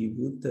going to give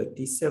you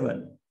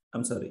 37.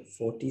 I'm sorry,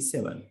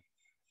 47.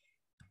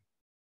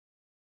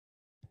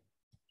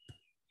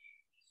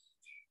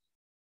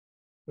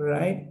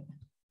 Right?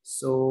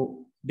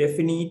 So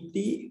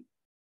definitely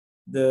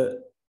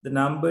the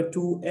number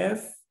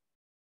 2F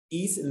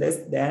is less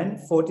than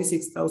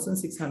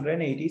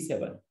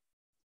 46,687.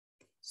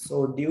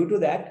 So due to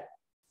that,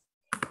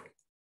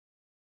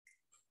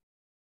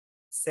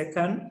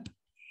 second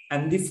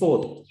and the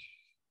fourth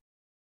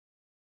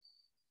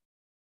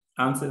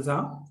answers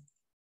are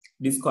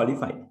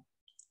disqualified.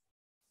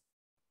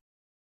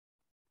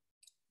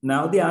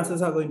 Now the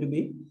answers are going to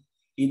be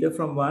either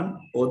from 1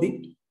 or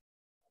the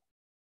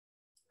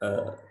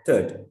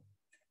third.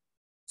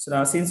 So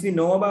now since we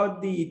know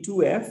about the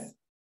 2F,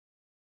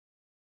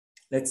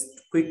 let's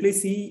quickly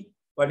see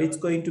what it's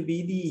going to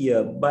be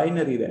the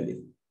binary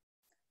value.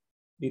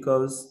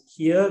 Because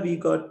here we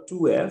got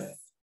 2F,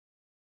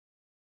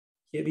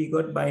 here we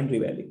got binary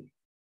value,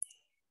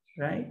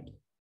 right?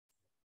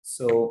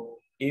 So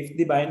if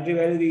the binary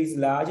value is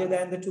larger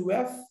than the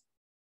 2F,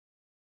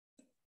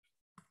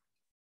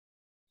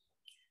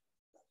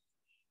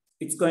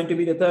 it's going to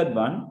be the third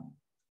one.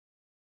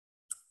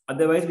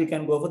 Otherwise, we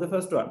can go for the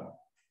first one.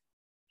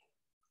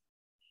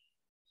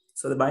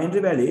 So the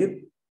binary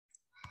value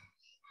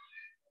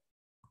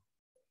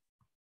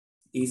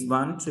is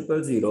 1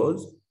 triple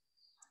zeros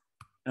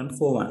and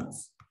 4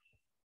 ones.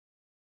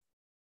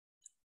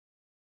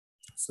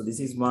 So this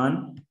is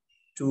 1,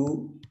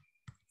 2,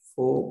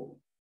 4,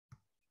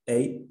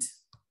 8,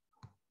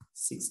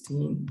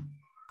 16,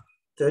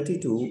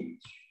 32,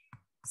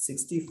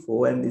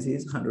 64, and this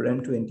is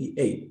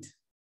 128.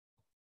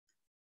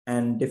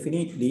 And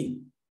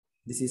definitely,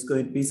 this is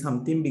going to be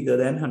something bigger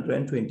than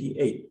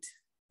 128.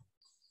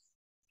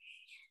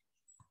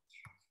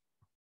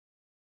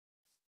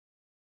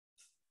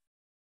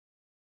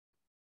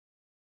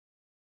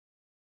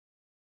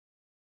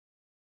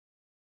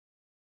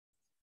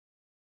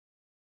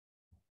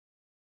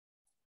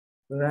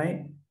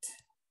 Right?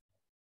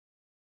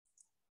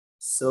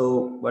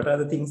 So what are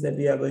the things that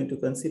we are going to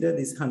consider?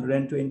 This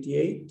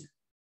 128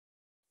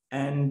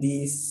 and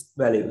these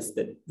values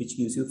that which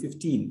gives you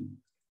 15.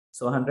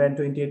 So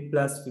 128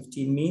 plus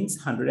 15 means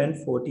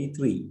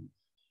 143.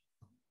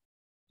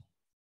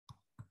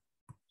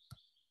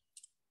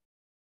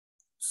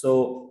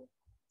 So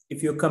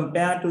if you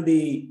compare to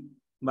the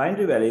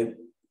binary value,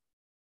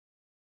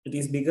 it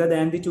is bigger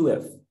than the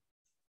 2F.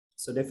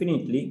 So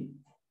definitely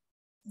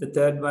the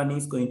third one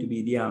is going to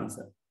be the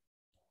answer.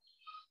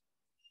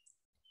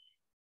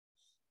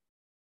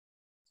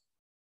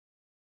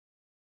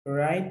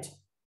 Right?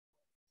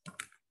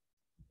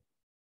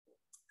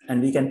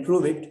 And we can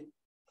prove it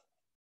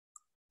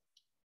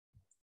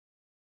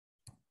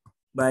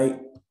by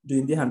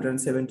doing the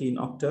 117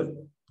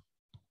 octal.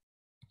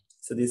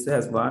 So this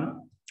has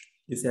 1,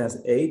 this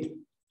has 8,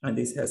 and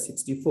this has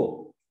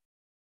 64.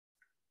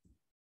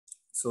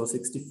 So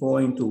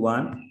 64 into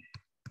 1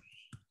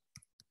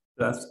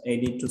 plus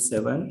 8 into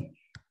 7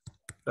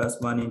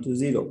 plus 1 into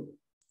 0,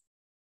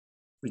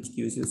 which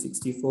gives you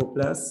 64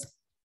 plus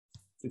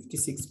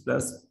 56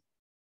 plus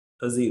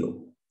a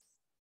 0,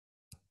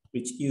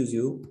 which gives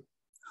you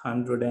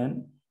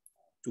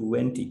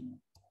 120.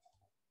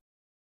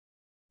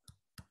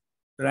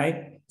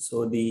 Right?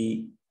 So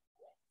the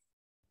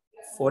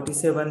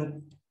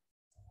 47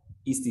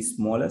 is the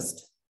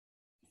smallest,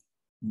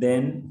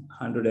 then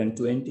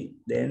 120,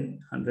 then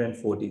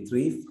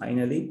 143,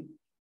 finally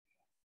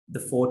the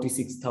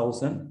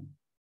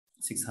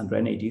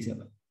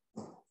 46,687.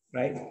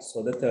 Right?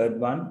 So the third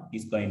one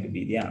is going to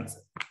be the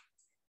answer.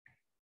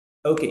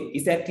 Okay,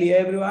 is that clear,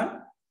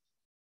 everyone?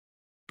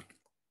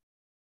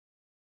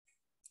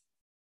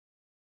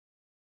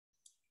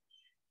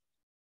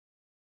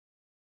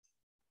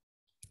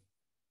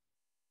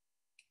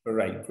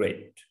 Right,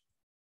 great.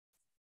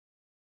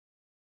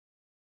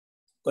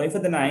 Going for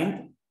the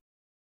 9th,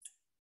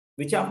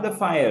 which of the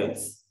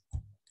files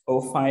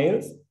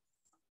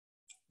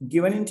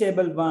given in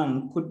table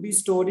 1 could be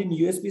stored in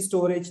USB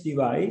storage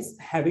device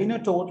having a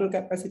total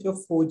capacity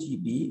of 4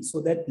 GB so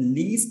that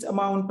least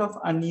amount of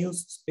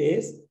unused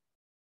space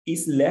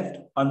is left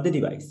on the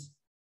device?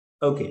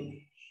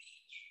 Okay.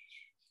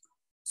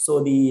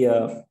 So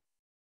the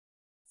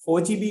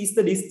 4 GB is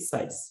the disk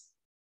size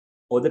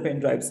or the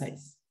pen drive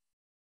size.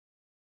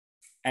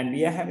 And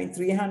we are having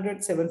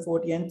 300,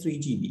 740 and 3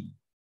 GB,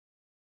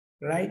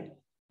 right?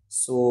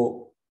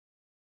 So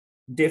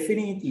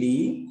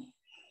definitely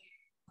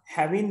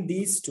having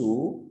these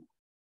two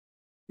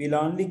will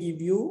only give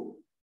you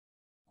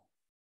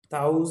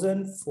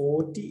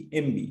 1040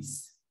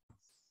 MBs,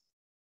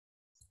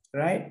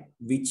 right?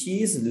 Which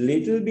is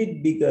little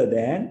bit bigger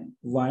than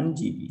 1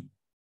 GB.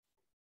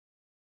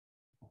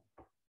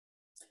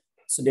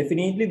 So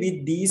definitely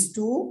with these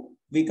two,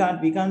 we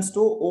can't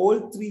store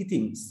all three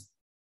things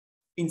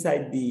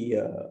inside the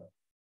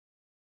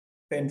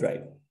pen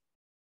drive,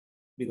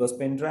 because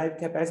pen drive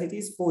capacity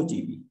is 4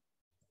 GB.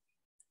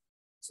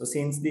 So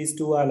since these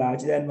two are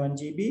larger than 1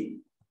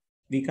 GB,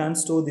 we can't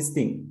store this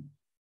thing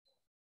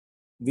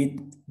with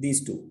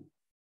these two,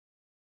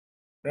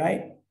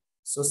 right?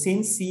 So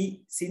since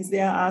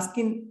they are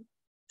asking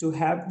to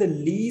have the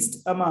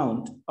least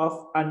amount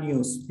of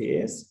unused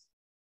space,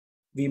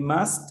 we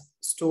must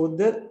store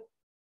the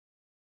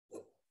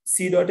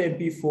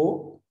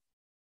C.MP4,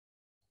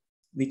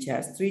 which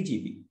has 3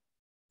 GB.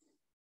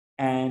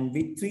 And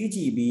with 3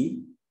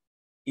 GB,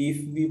 if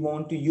we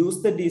want to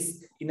use the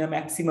disk in a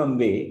maximum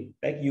way,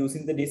 like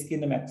using the disk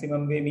in a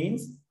maximum way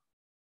means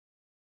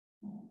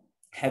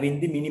having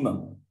the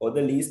minimum or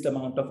the least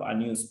amount of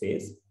unused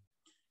space.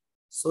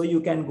 So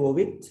you can go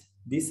with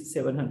this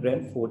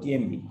 740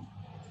 MB.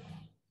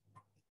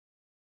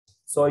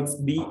 So it's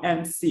B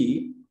and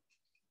C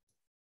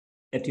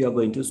that you are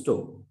going to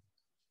store,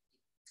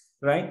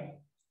 right?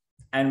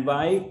 And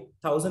why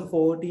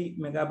 1040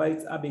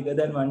 megabytes are bigger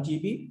than 1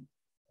 GB?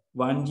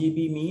 1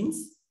 GB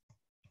means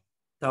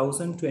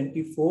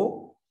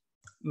 1024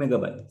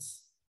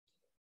 megabytes.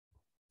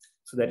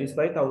 So that is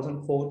why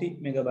 1040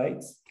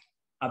 megabytes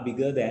are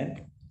bigger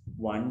than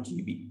 1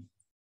 GB.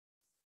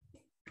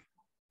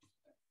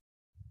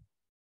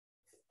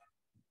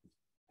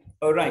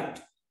 All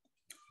right.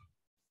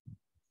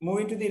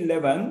 Moving to the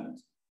 11th.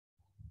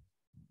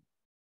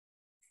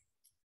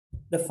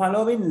 The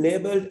following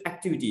labeled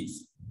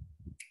activities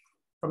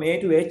from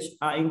A to H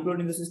are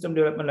included in the system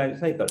development life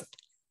cycle.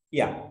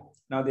 Yeah.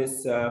 Now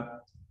this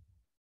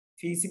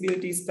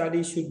feasibility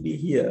study should be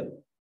here.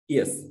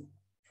 Yes.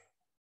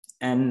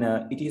 And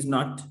it is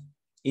not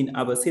in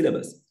our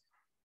syllabus.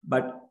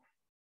 But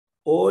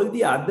all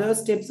the other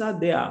steps are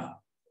there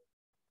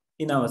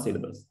in our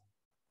syllabus,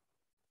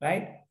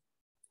 right?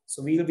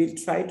 So we will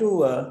try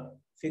to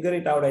figure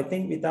it out. I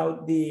think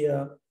without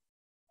the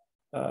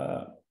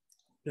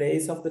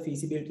place of the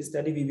feasibility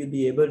study, we will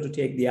be able to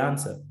take the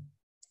answer,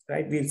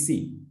 right? We'll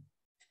see.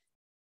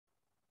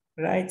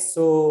 Right,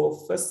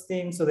 so first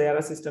thing, so there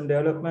are system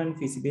development,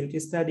 feasibility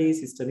study,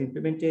 system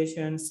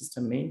implementation,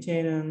 system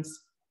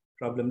maintenance,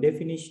 problem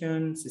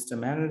definition,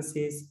 system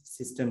analysis,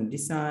 system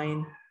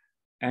design,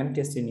 and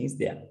testing is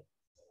there.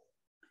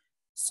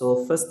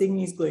 So first thing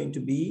is going to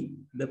be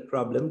the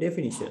problem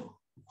definition,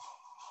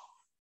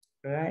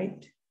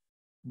 right?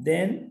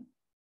 Then,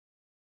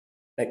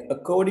 like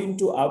according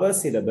to our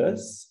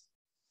syllabus,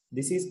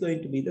 this is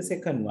going to be the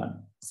second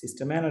one,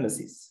 system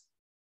analysis,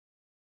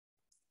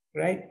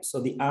 right?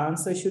 So the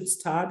answer should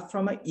start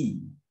from an E.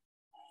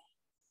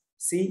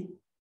 See,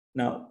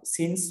 now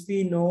since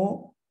we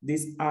know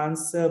this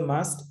answer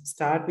must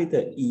start with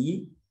an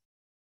E,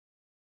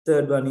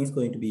 third one is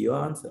going to be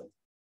your answer,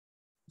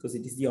 because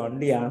it is the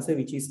only answer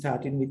which is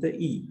starting with the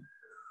E,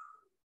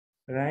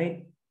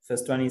 right?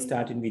 First one is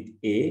starting with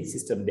A,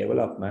 system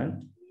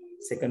development.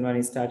 Second one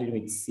is starting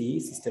with C,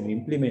 system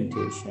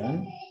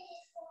implementation.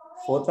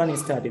 Fourth one is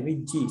starting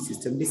with G,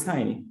 system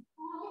designing.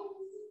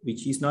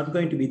 which is not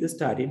going to be the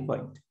starting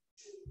point.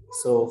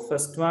 So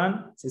first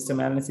one, system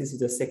analysis is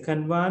the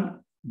second one.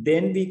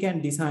 Then we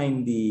can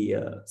design the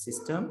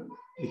system,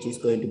 which is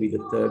going to be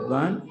the third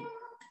one.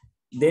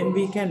 Then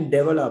we can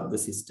develop the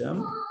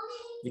system,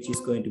 which is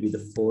going to be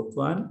the fourth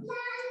one.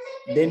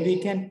 Then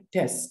we can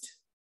test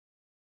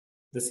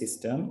the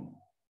system,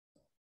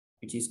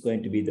 which is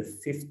going to be the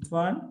fifth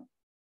one.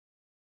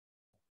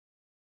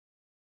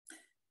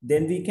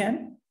 Then we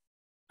can,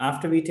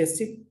 after we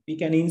test it, we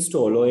can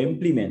install or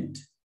implement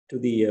to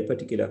the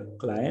particular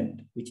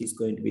client, which is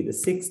going to be the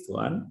sixth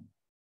one.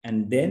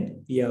 And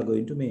then we are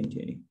going to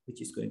maintain it,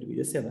 which is going to be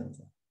the seventh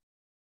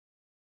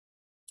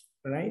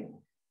one. Right?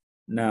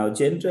 Now,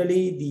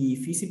 generally, the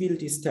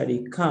feasibility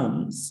study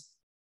comes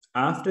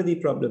after the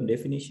problem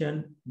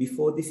definition,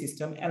 before the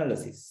system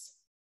analysis.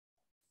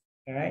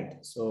 All right?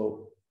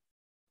 So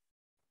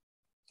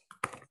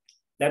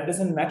that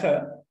doesn't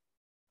matter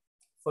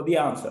for the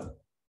answer.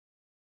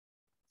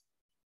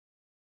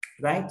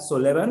 Right? So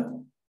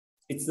 11,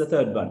 it's the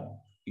third one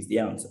is the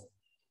answer.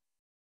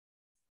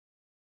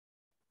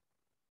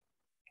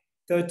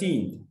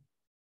 13.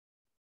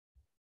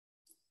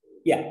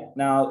 Yeah,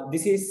 now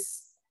this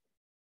is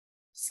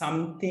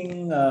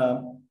something,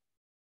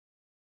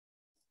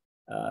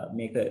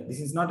 this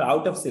is not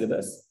out of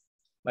syllabus,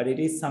 but it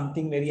is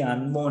something very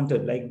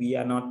unwanted, like we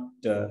are not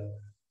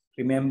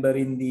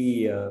remembering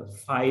the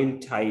file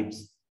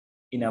types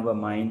in our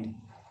mind,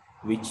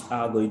 which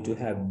are going to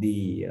have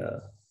the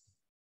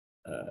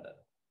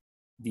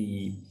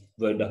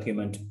Word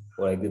document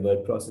or like the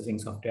word processing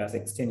software as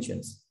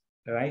extensions,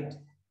 right?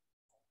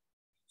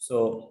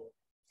 So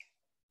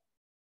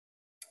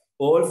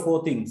all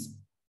four things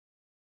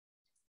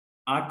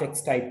are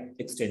text type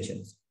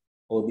extensions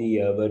or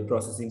the word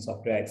processing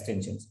software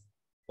extensions.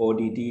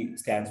 ODT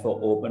stands for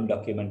Open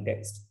Document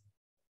Text,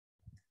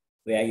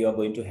 where you are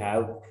going to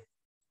have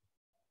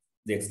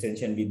the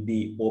extension with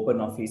the open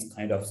office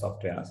kind of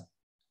softwares.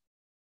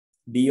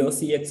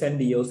 DOCX and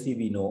DOC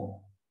we know.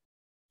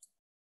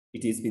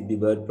 It is with the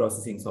word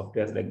processing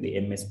softwares like the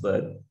MS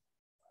Word,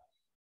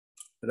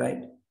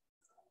 right?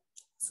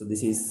 So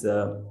this is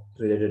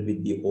related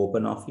with the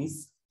open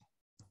office.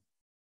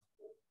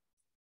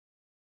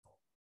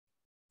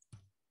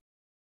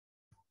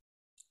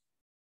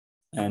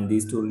 And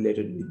these two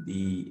related with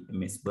the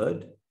MS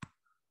Word.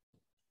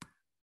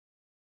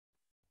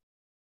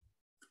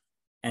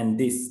 And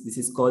this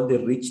is called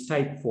the rich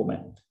type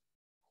format.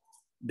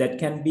 That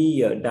can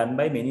be done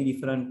by many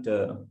different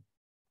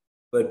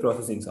word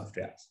processing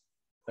softwares,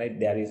 right?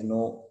 There is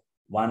no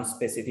one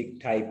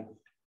specific type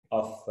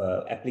of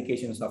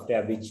application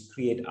software which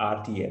create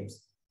RTFs.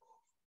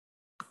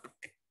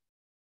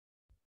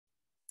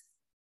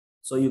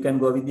 So you can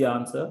go with the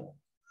answer,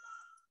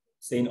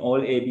 say in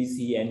all A, B,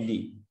 C, and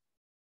D.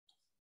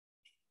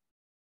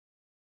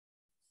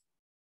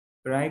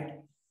 Right?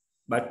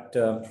 But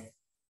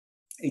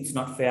it's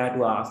not fair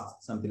to ask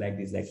something like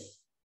this. Like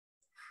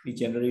we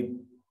generally,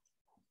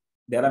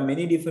 there are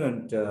many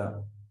different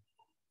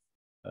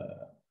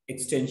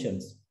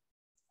extensions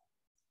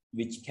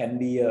which can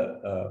be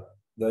a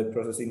word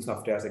processing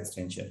software as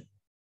extension,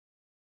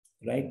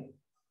 right?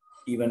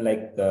 Even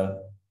like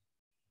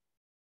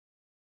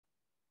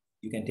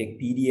you can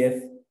take PDF,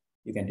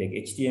 you can take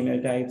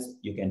HTML types,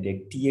 you can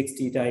take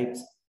TXT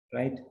types,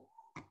 right?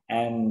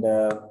 And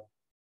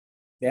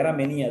there are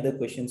many other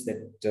questions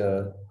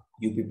that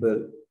you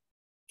people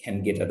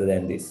can get other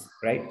than this,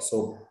 right?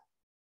 So,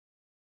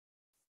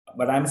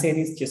 but I'm saying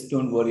is just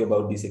don't worry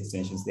about these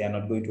extensions. They are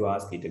not going to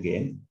ask it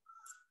again.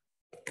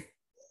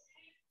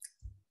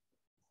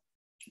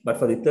 But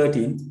for the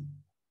 13th,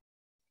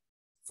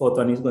 fourth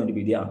one is going to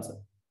be the answer.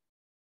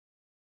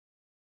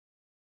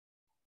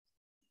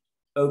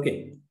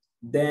 Okay,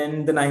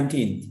 then the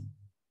 19th.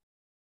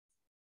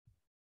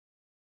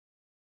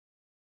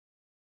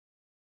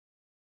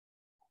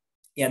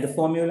 Yeah, the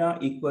formula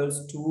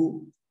equals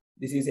to,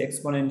 this is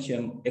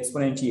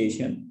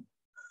exponentiation.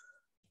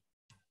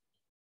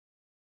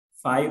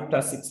 5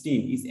 plus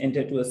 16 is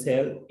entered to a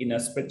cell in a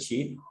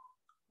spreadsheet.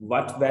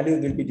 What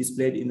value will be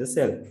displayed in the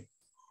cell?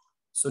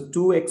 So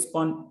 2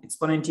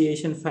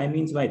 exponentiation 5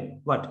 means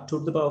what? 2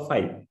 to the power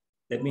 5.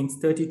 That means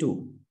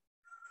 32,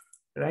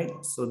 right?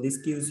 So this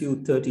gives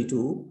you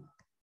 32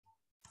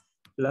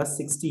 plus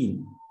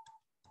 16,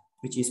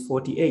 which is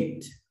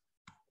 48.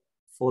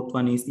 Fourth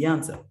one is the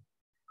answer,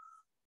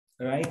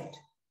 right?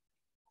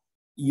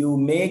 You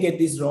may get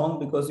this wrong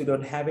because you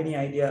don't have any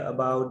idea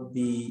about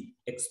the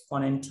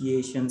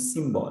exponentiation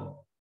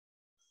symbol.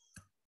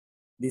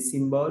 This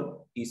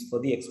symbol is for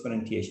the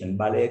exponentiation.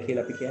 Balaya කියලා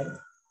අපි කියන්නේ.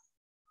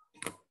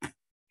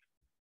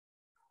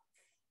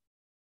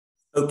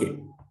 Okay.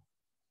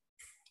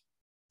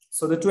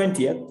 So the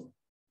 20th,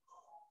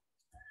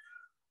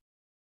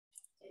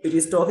 it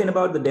is talking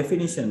about the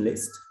definition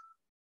list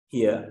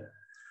here.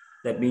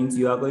 That means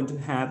you are going to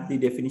have the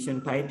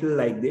definition title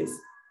like this.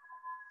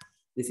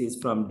 This is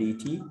from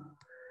DT.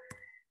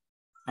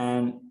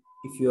 And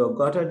if you have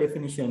got a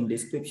definition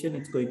description,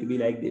 it's going to be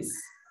like this.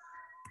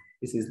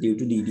 This is due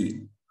to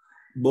DD.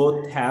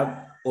 Both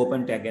have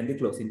open tag and the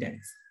closing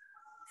tags.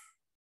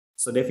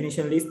 So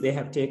definition list, they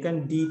have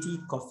taken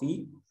DT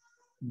coffee,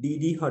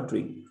 DD hot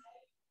drink.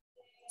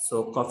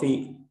 So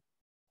coffee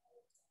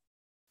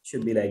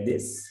should be like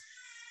this.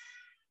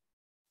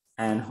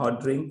 And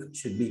hot drink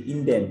should be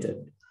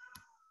indented.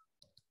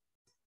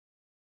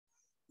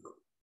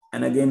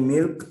 And again,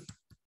 milk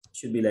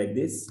should be like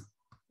this.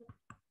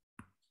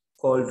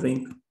 Cold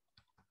drink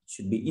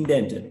should be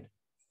indented.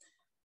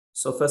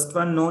 So first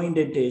one, no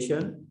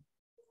indentation,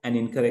 an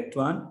incorrect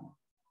one.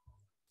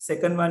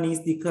 Second one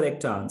is the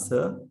correct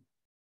answer.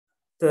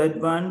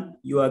 Third one,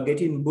 you are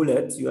getting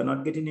bullets. You are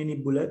not getting any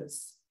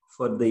bullets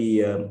for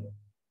the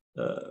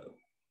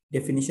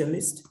definition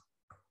list.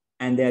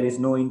 And there is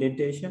no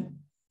indentation.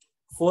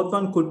 Fourth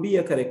one could be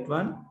a correct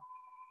one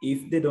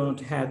if they don't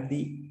have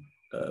the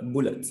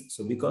bullets.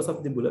 So because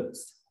of the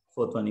bullets,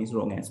 fourth one is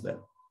wrong as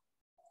well.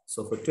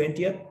 So for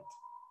 20th,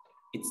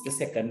 it's the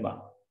second one.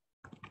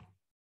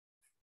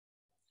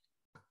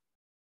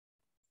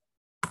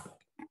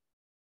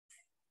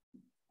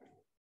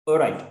 All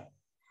right.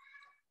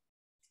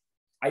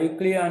 Are you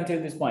clear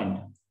until this point?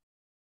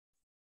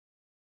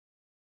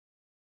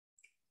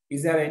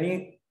 Is there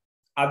any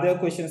other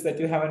questions that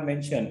you haven't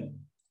mentioned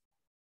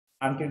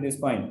until this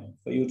point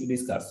for you to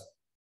discuss?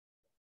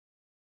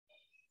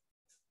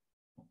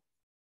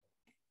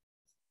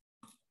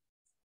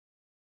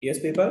 Yes,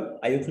 people,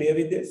 are you clear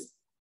with this?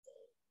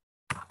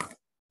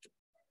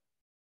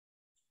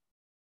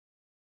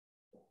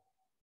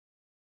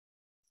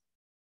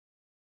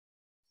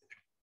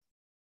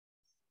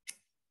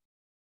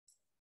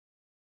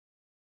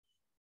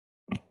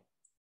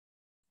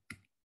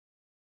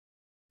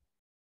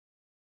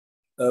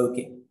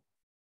 Okay.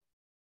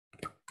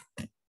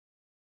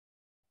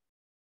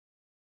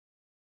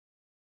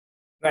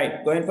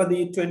 Right, going for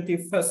the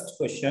 21st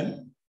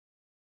question.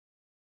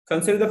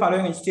 Consider the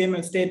following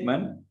HTML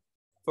statement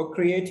for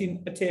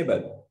creating a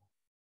table.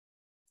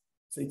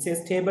 So it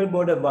says table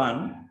border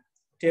 1.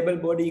 Table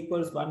border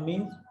equals 1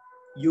 means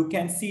you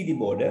can see the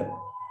border,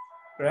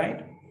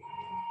 right?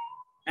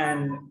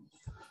 And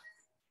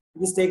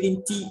it is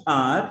taking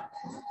TR.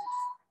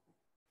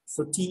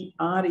 So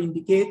TR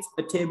indicates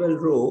a table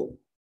row.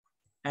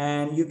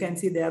 And you can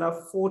see there are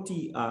 4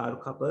 TR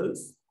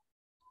couples.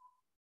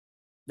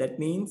 That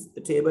means the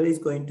table is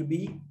going to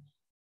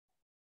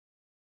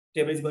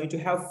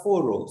have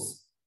 4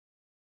 rows,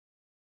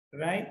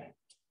 right?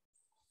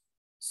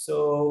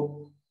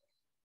 So,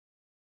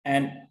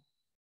 and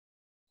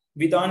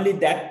with only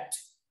that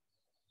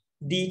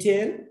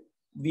detail,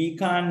 we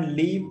can't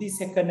leave the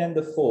second and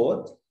the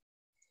fourth,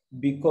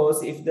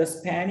 because if the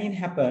spanning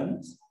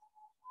happens,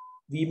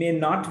 we may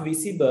not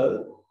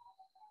visible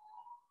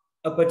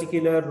a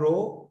particular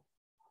row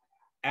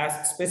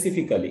as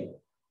specifically,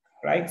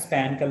 right?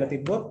 Span kala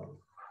tibbot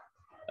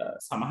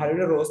samahara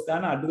wela rows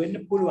dana adu wenna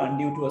puluwan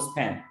due to a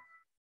span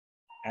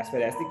as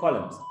well as the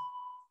columns.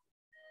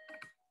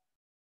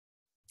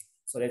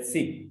 So let's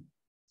see.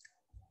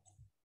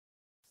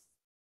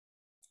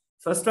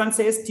 First one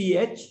says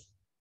TH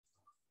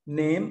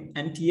name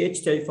and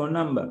TH telephone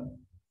number.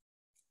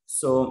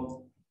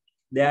 So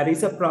there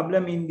is a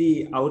problem in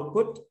the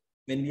output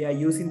when we are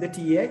using the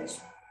TH.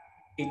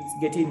 It's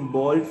getting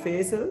bold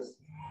faces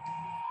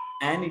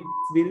and it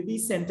will be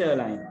center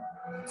aligned.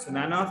 So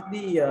none of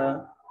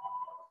the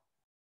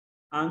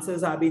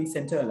answers are being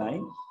center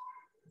aligned.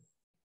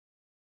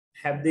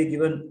 Have they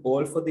given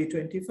all for the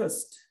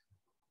 21st?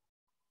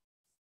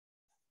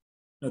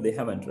 No, they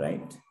haven't,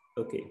 right?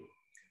 Okay.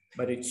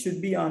 But it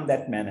should be on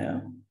that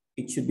manner.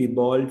 It should be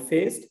bold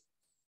faced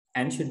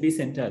and should be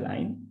center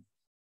aligned.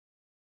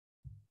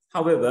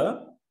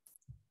 However,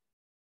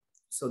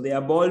 so they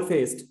are bold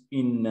faced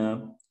in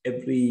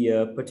every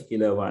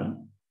particular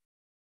one.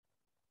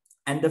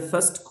 And the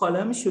first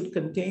column should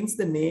contains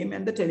the name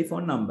and the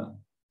telephone number,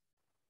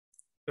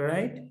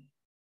 right?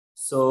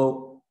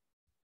 So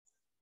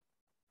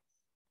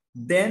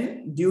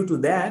then due to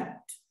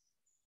that,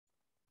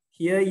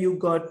 here you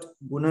got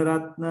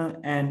Gunaratna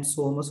and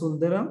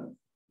Somasundaram,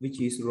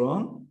 which is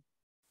wrong.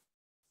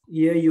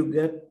 Here you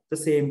get the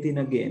same thing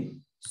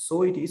again.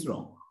 So it is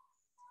wrong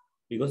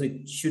because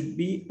it should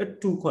be a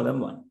 2-column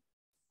one,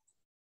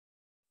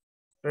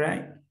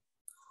 right?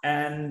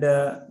 And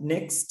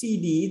next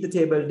TD, the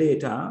table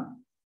data,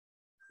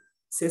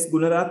 says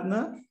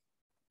Gunaratna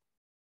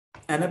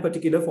and a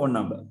particular phone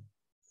number.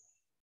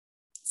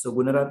 So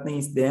Gunaratna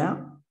is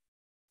there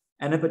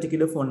and a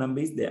particular phone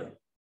number is there.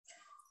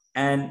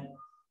 And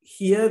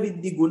here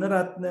with the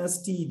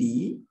Gunaratna's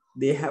TD,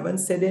 they haven't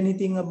said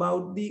anything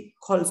about the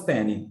call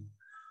spanning,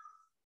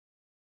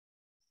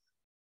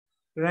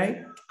 right?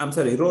 I'm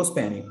sorry, row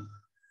spanning.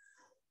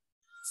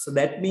 So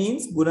that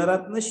means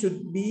Gunaratna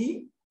should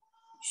be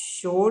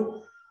showed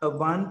a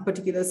one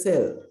particular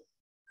cell.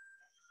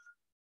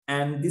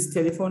 And this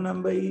telephone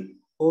number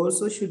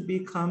also should be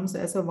comes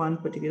as a one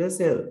particular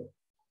cell.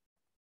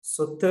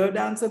 So third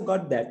answer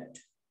got that,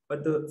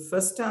 but the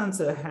first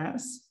answer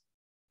has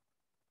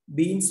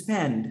been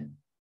spanned.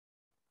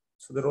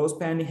 So the row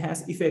spanning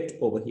has effect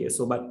over here.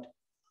 So, but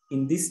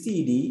in this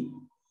TD,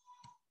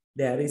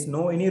 there is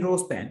no any row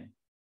span.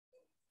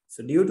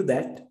 So due to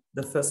that,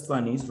 the first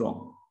one is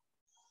wrong.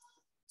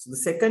 So the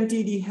second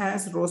TD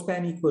has row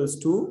span equals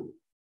 2.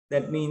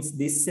 That means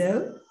this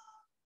cell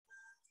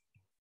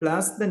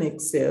plus the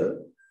next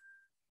cell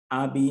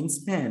are being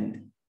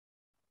spanned.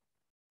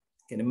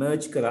 Can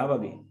merge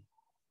karawage.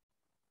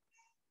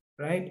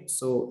 Right?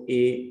 So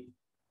a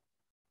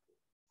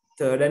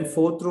third and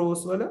fourth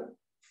rows wala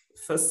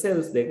first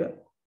cells deka,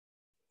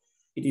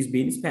 it is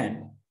being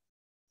spanned.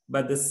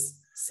 But the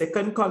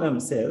second column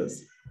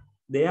cells,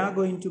 they are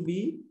going to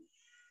be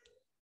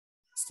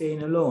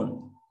staying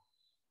alone.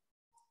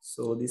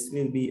 So this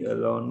will be a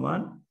lone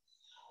one.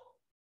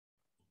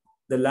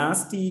 The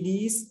last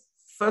TD's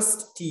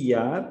first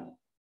TR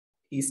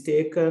is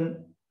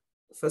taken,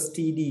 first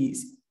TD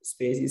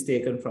space is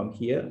taken from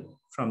here,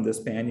 from the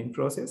spanning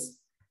process.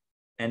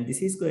 And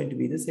this is going to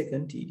be the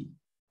second TD.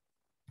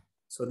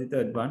 So the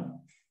third one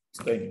is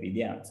going to be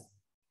the answer.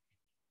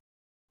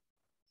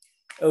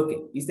 Okay,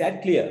 is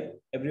that clear,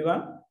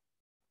 everyone?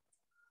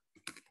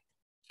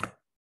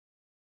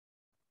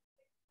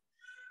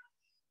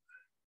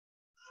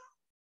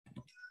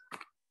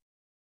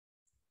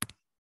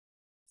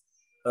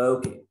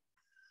 Okay.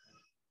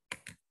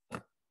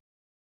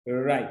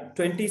 Right,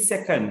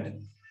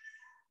 22nd.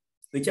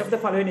 Which of the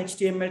following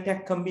HTML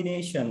tag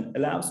combination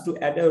allows to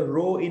add a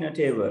row in a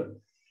table?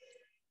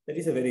 That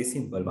is a very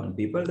simple one,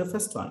 people. The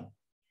first one,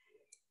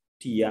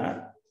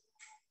 TR,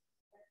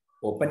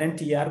 open and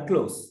TR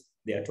close.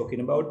 They are talking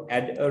about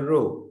add a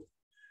row,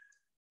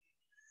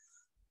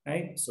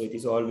 right? So it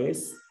is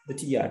always the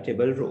TR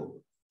table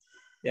row.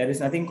 There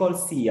is nothing called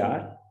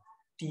CR.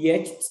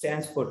 TH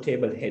stands for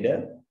table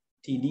header.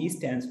 TD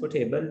stands for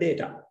table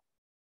data.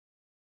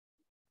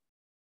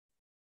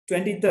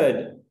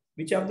 23rd,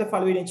 which of the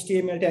following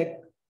HTML tag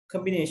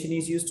combination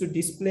is used to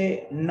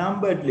display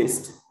numbered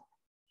list?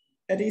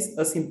 That is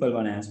a simple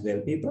one as well,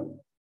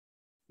 people.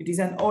 It is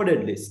an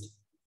ordered list.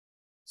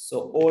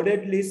 So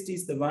ordered list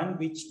is the one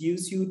which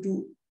gives you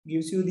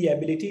the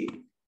ability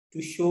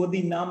to show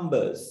the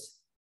numbers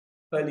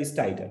per list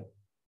item.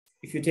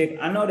 If you take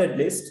unordered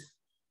list,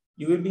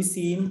 you will be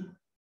seeing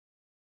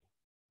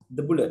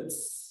the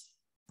bullets.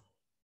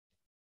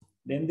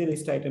 Then the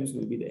list items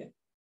will be there.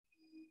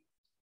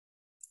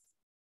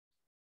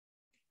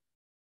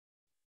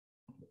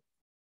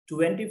 To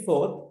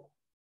 24th,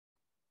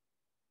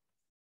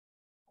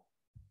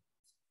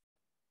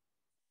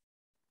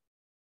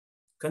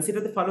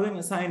 consider the following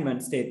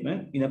assignment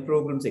statement in a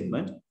program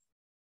segment,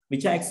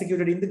 which are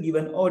executed in the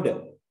given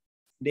order.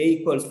 Day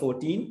equals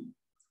 14,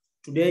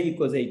 today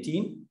equals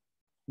 18,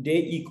 day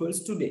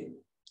equals today.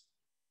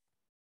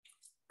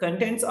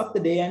 Contents of the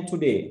day and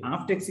today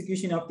after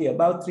execution of the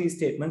above three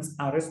statements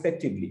are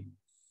respectively.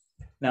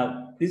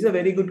 Now, this is a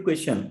very good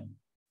question,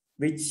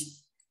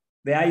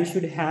 where you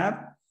should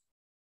have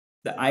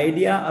the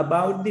idea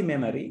about the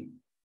memory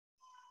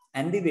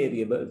and the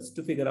variables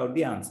to figure out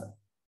the answer.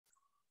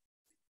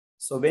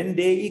 So when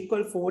day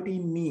equal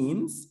 14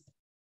 means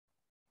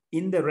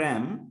in the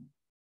RAM,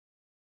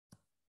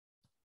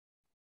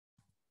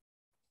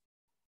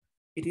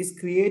 it is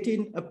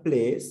creating a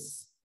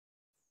place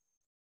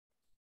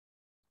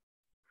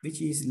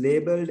which is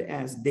labeled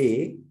as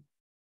day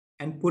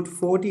and put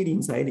 14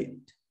 inside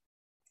it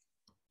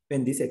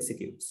when this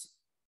executes.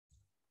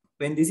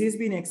 When this is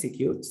being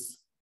executes,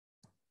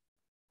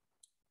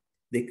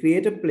 they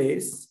create a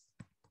place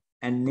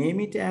and name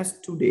it as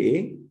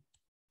today,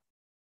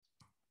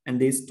 and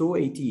they store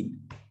 18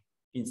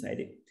 inside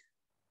it.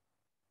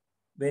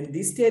 When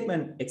this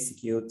statement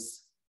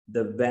executes,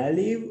 the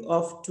value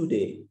of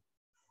today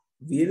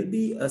will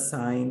be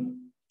assigned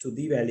to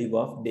the value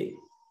of day.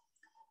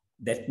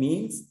 That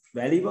means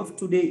value of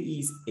today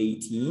is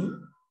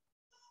 18.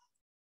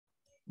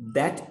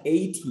 That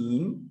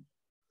 18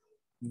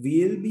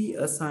 will be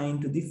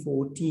assigned to the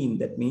 14.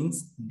 That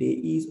means day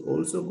is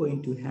also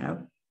going to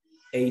have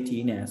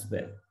 18 as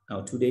well.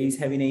 Now today is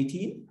having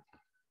 18.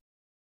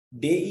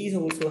 Day is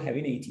also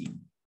having 18.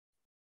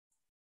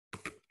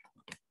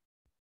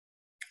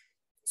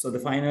 So the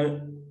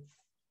final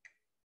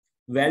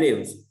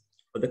values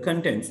or the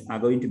contents are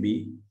going to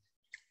be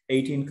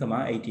 18,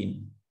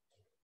 18.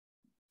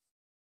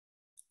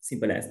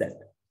 Simple as that.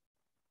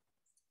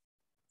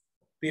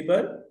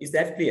 People, is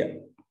that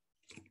clear?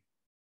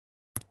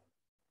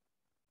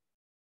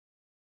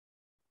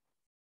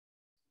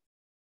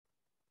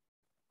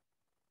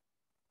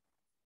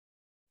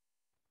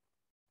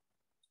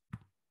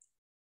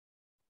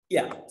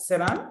 Yeah,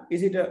 Saran,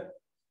 is it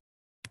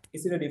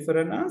a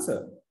different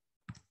answer?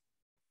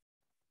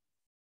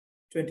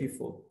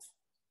 24th.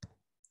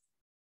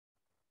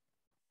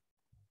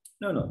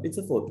 No, it's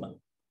a fourth one.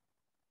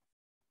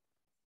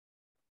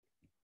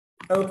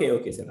 Okay,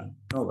 Saran,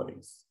 no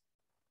worries.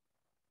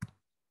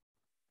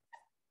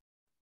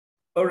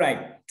 All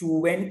right,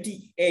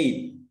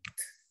 28.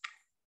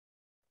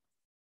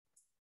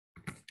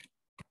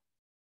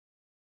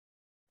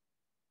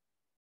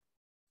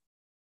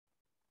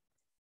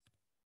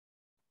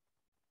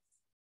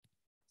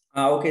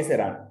 Okay,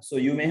 Saran. So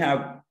you may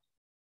have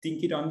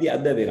think it on the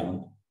other way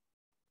around.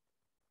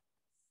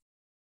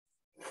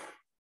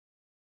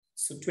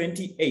 So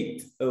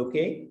 28,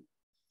 okay.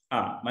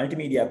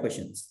 Multimedia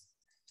questions.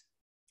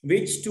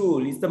 Which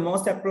tool is the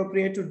most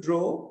appropriate to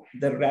draw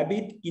the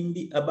rabbit in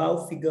the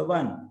above figure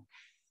 1?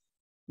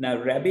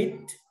 Now,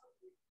 rabbit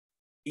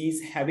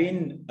is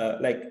having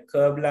like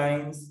curved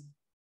lines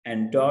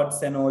and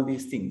dots and all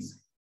these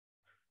things,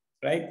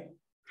 right?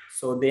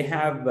 So they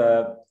have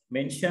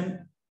mentioned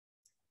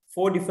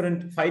 5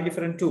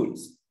 different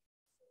tools,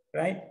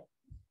 right?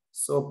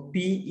 So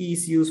P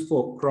is used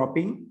for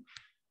cropping.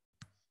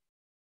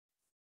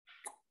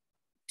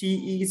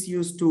 T is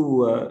used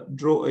to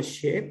draw a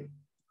shape.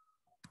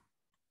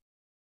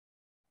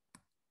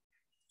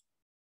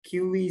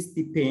 Q is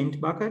the paint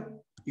bucket.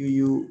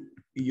 You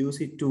use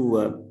it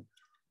to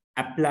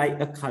apply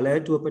a color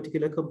to a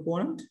particular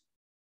component.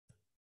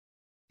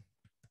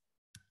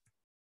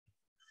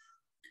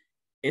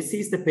 S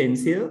is the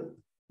pencil.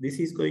 This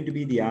is going to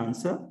be the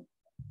answer.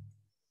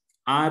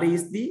 R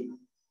is the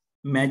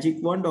magic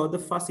wand or the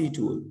fuzzy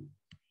tool.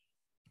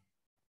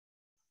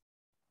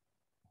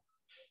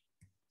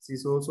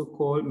 This is also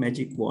called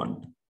magic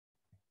wand.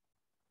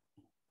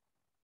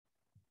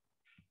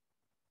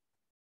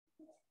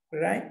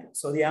 Right?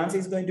 So the answer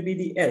is going to be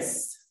the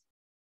S.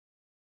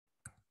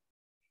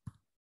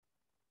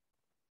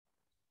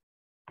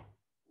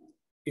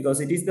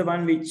 Because it is the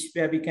one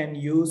where we can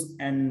use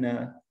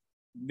and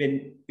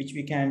which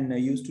we can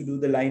use to do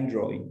the line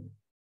drawing.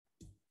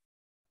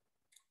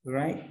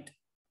 Right?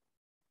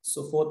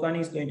 So fourth one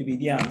is going to be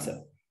the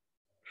answer.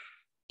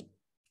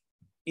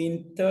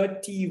 In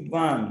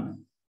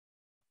 31,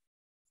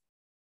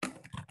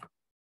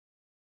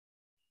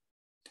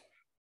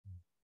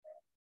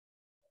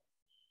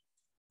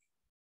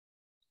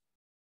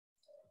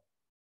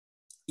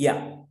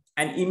 yeah,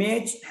 an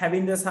image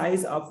having the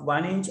size of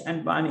 1 inch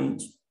and 1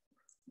 inch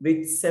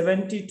with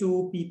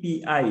 72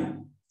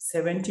 ppi.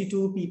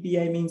 72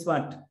 ppi means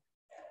what?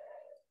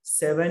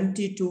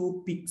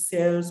 72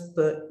 pixels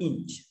per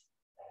inch,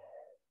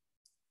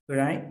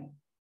 right?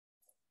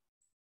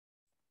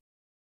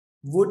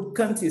 Would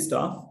consist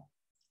of,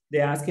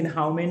 they're asking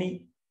how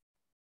many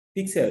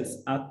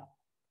pixels are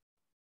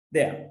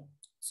there.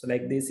 So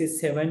like this is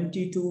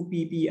 72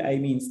 ppi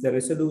means the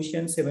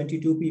resolution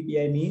 72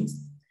 ppi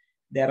means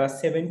there are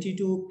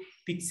 72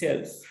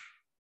 pixels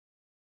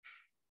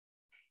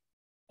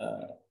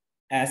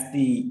as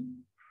the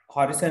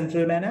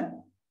horizontal manner,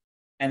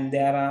 and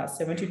there are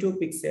 72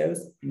 pixels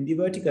in the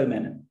vertical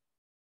manner,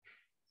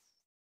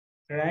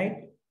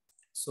 right?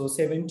 So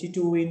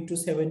 72 into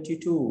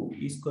 72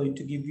 is going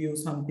to give you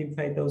something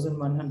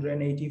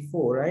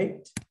 5,184,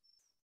 right?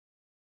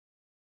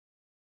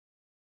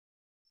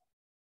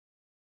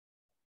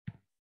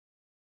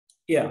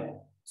 Yeah,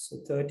 so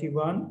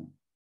 31,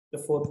 the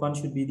fourth one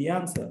should be the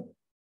answer.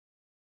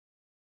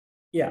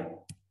 Yeah.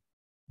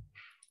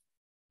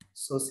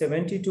 So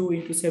 72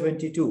 into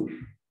 72,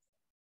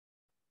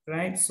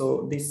 right?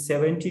 So this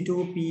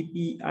 72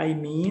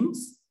 ppi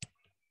means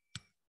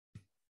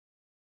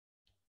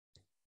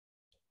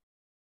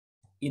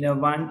in a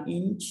 1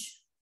 inch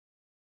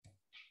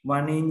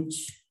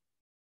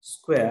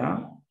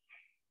square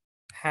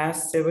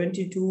has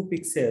 72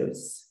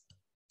 pixels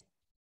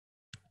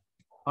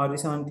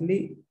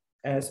horizontally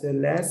as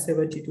well as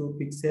 72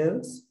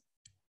 pixels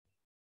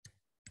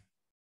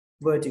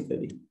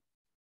vertically.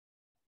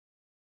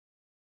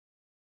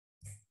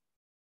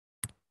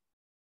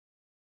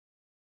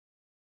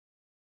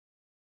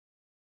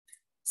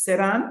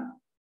 Seran,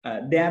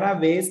 there are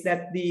ways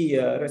that the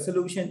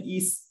resolution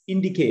is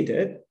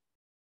indicated,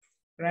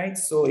 right?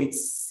 So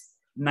it's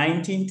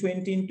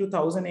 1920 into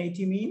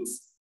 1080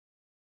 means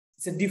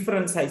it's a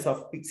different size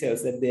of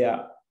pixels that they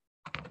are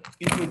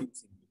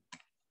introducing,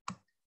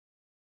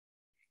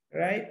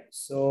 right?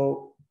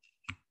 So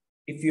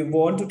if you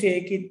want to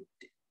take it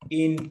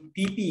in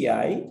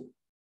PPI,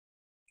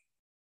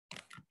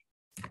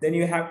 then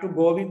you have to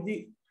go with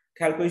the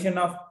calculation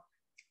of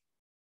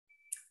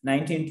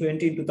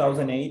 1920 into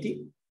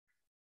 1080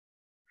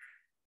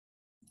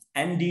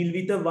 and deal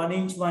with a 1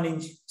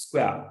 inch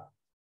square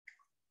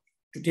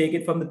to take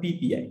it from the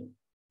PPI.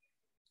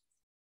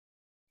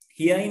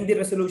 Here in the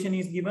resolution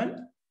is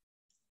given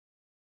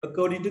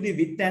according to the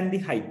width and the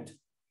height.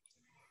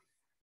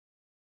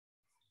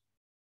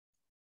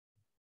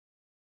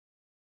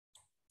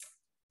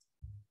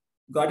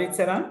 Got it,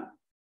 Saran?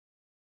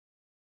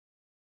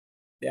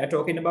 They are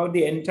talking about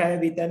the entire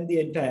width and the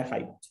entire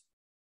height.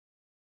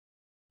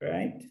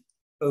 Right?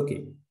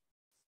 Okay.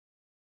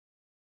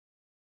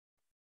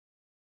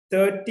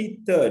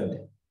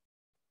 33rd.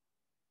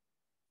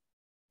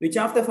 Which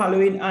of the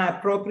following are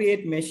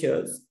appropriate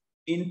measures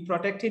in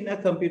protecting a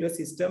computer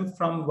system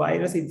from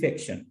virus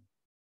infection?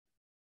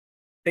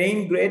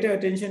 Paying greater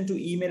attention to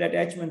email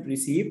attachment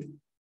received.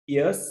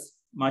 Yes,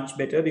 much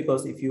better,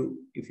 because if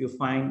you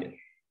find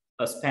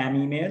a spam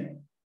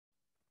email,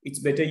 it's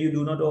better you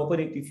do not open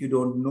it if you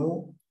don't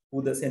know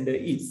who the sender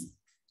is.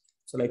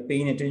 So like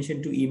paying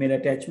attention to email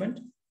attachment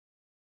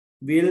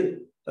will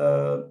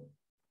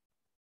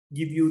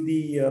give you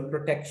the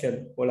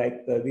protection, or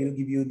like will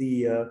give you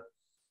the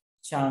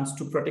chance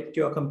to protect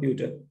your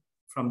computer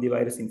from the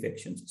virus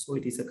infections. So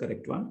it is a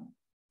correct one.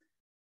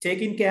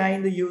 Taking care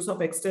in the use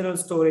of external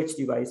storage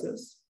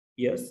devices.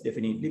 Yes,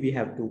 definitely we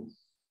have to.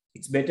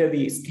 It's better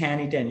we scan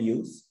it and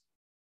use,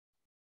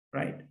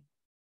 right?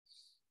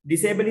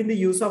 Disabling the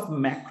use of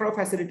macro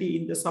facility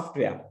in the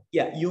software.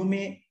 Yeah, you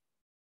may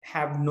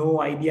have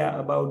no idea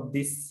about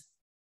this,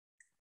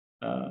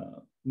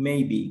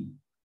 maybe,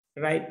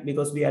 right?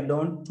 Because we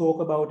don't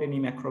talk about any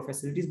macro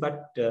facilities,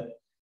 but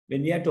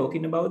when we are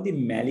talking about the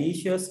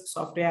malicious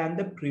software and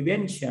the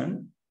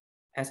prevention,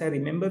 as I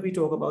remember, we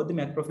talk about the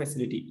macro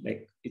facility.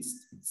 Like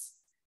it's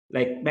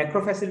like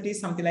macro facility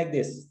is something like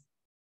this.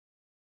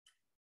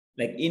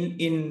 Like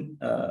in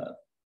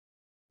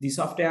the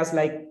softwares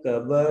like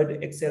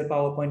Word, Excel,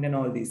 PowerPoint, and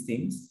all these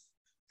things,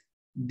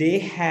 they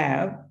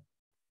have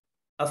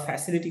a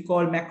facility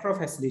called macro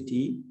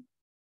facility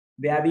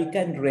where we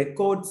can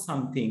record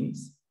some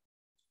things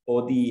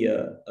or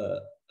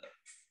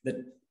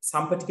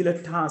some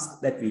particular task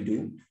that we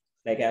do.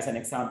 Like as an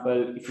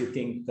example, if you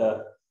think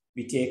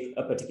we take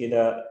a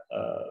particular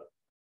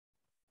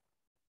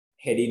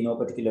heading or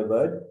particular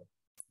word,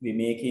 we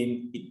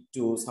making it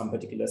to some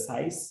particular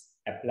size,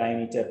 applying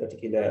it a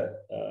particular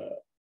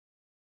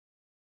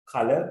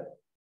color,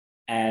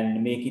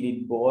 and making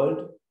it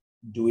bold,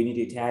 doing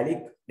it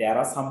italic. There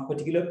are some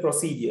particular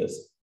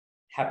procedures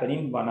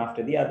happening one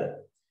after the other.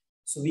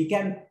 So we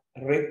can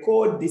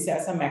record this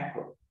as a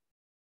macro.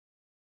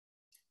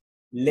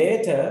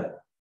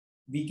 Later,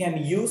 we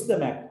can use the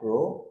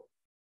macro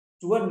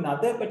to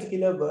another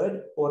particular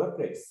word or a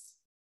phrase,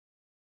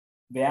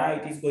 where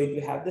it is going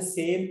to have the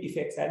same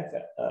effects and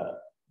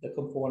the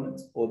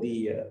components or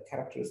the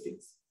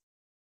characteristics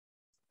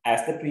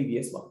as the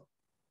previous one.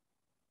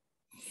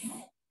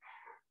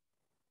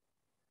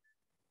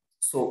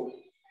 So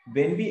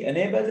when we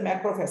enable the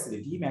macro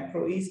facility,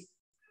 macro is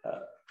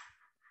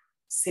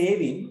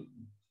saving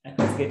and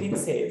is getting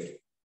saved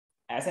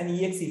as an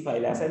exe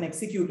file, as an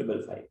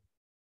executable file,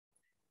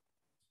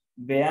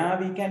 where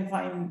we can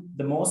find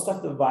the most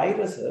of the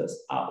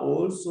viruses are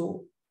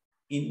also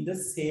in the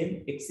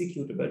same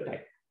executable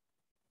type.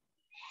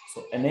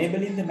 So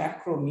enabling the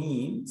macro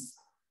means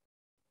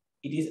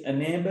it is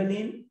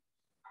enabling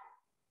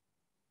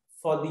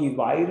for the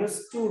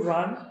virus to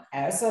run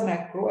as a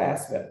macro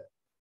as well.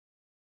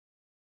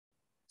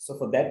 So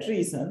for that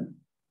reason,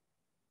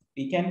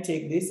 we can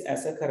take this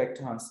as a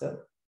correct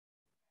answer,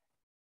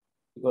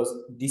 because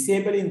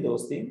disabling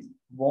those things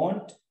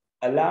won't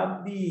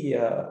allow the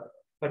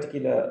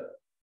particular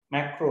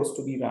macros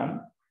to be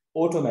run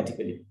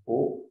automatically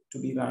or to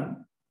be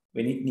run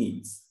when it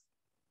needs.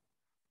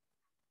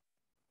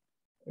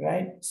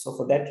 Right? So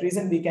for that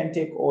reason, we can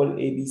take all A,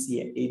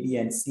 B,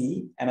 and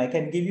C, and I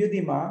can give you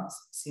the marks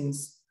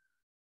since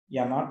we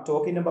are not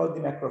talking about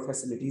the macro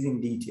facilities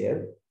in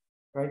detail,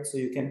 right? So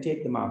you can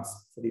take the marks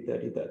for the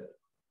 33rd.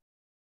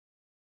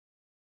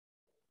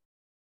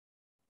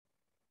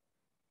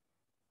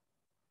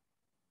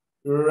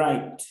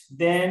 Right,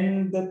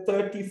 then the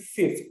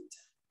 35th.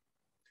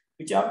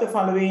 Which of the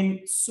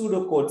following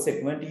pseudocode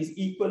segment is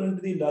equivalent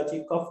to the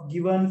logic of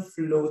given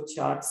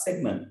flowchart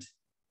segment?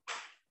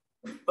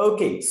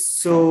 Okay,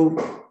 so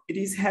it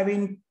is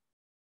having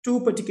two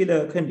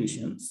particular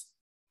conditions.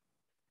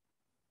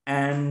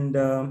 And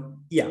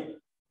yeah,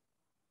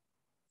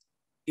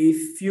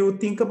 if you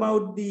think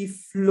about the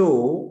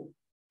flow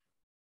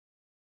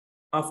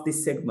of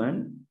this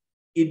segment,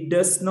 it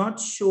does not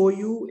show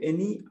you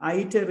any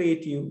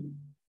iterative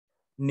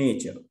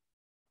nature,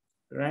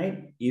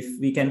 right? If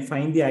we can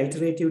find the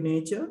iterative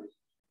nature,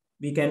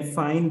 we can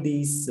find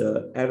these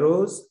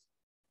arrows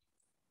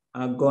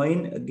are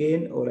going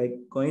again or like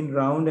going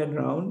round and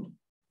round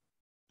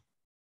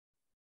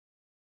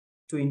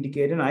to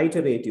indicate an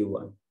iterative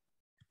one.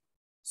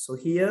 So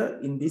here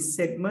in this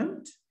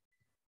segment,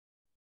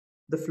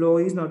 the flow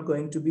is not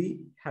going to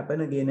be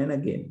happen again and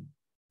again.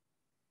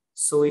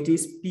 So it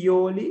is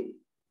purely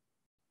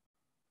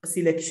a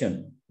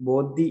selection.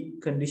 Both the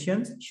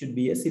conditions should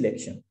be a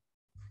selection.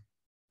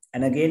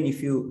 And again,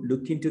 if you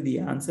look into the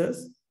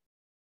answers,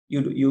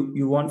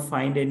 you won't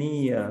find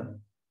any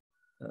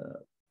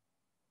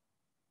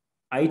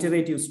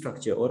iterative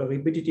structure or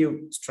repetitive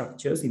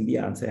structures in the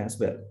answer as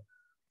well.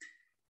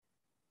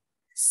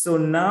 So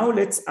now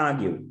let's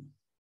argue.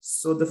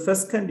 So the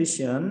first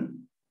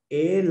condition,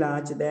 A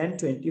larger than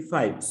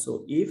 25.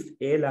 So if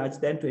A larger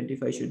than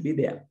 25 should be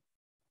there.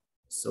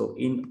 So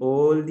in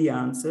all the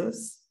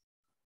answers,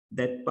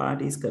 that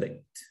part is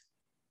correct.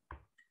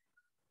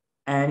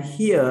 And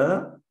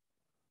here,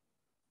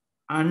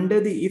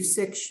 under the if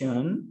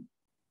section,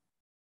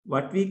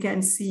 what we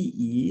can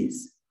see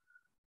is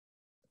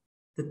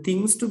the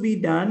things to be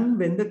done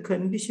when the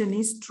condition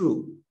is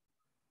true.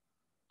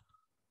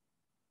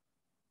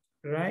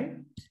 Right?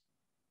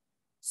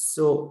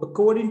 So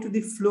according to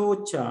the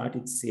flow chart,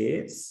 it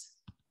says,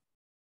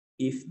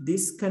 if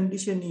this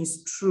condition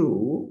is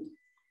true,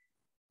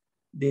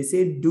 they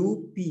say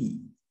do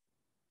P.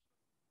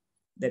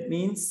 That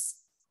means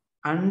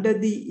under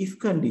the if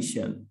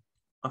condition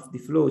of the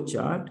flow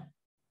chart,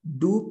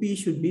 do P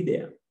should be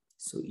there.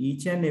 So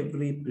each and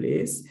every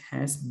place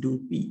has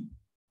do P.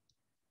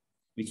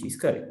 which is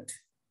correct.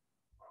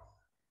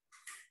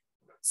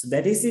 So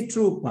that is the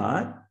true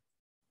part.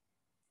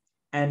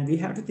 And we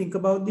have to think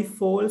about the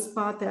false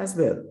part as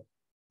well.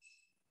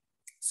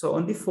 So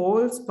on the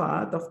false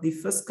part of the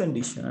first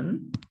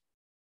condition,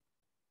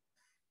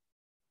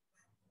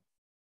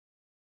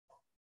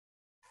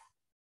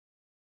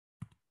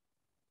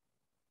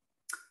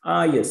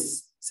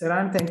 yes,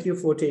 Saran, thank you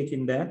for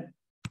taking that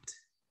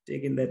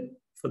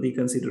for the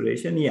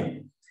consideration. Yeah.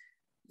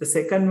 The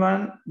second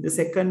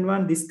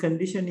one, this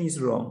condition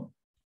is wrong.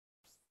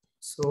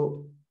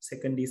 So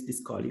second is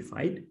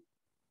disqualified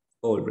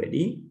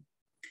already.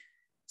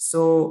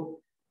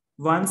 So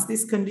once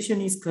this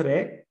condition is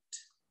correct,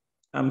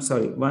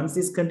 once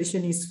this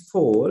condition is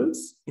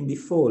false, in the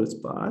false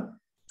part,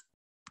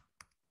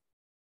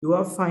 you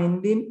are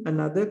finding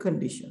another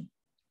condition.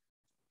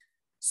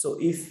 So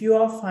if you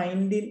are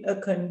finding a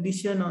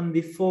condition on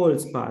the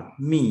false part,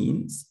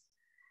 means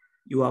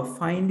you are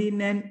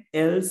finding an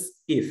else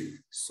if.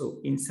 So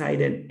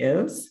inside an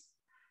else,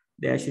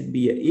 there should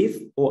be a if,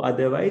 or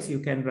otherwise you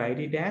can write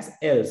it as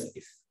else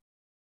if.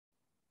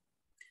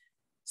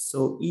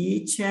 So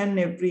each and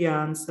every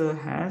answer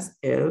has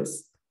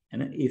else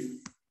and an if,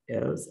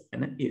 else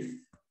and an if,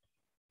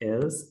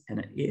 else and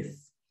an if.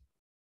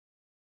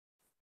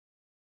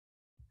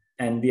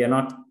 And we are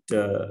not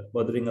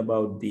bothering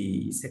about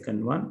the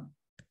second one.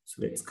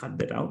 So let's cut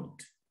that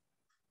out.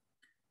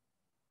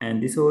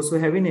 And this also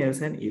having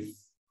else and if.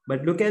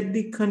 But look at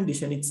the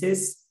condition. It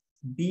says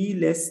be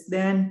less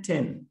than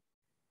 10.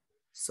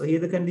 So here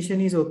the condition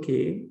is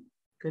okay.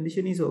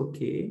 Condition is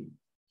okay.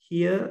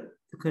 Here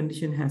the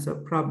condition has a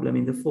problem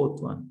in the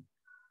fourth one.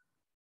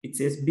 It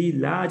says be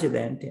larger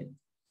than 10.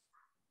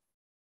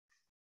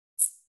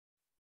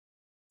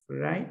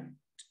 Right?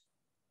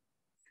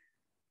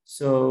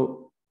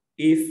 So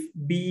if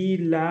be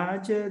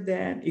less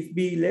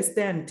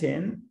than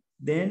 10,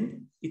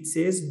 then it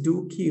says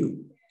do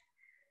Q.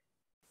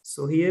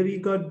 So here we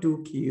got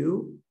do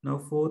Q. Now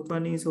fourth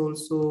one is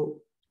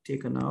also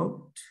taken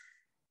out.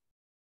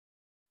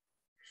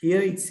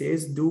 Here it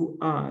says do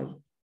R.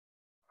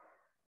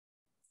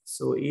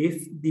 So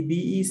if the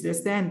B is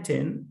less than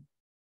 10,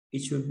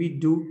 it should be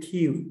do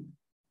Q.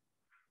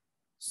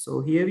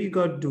 So here we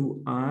got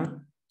do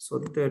R. So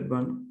the third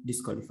one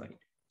disqualified.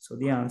 So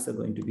the answer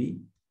going to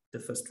be the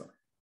first one.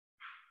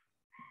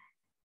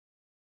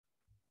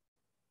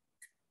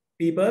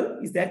 People,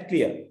 is that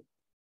clear?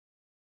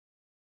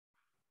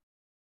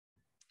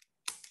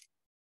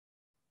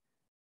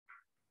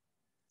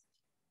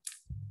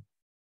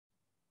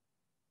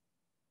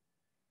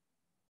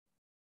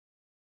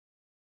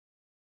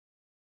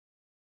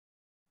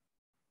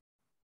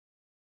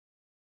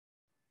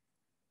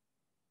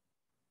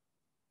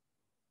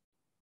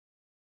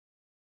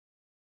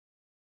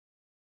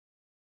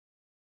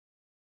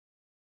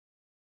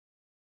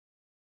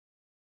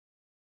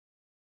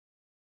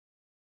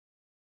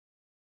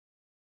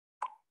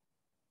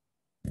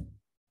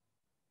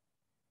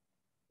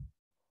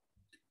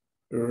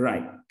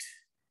 Right.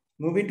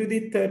 Moving to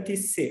the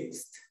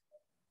 36th.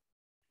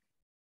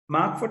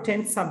 Mark for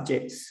 10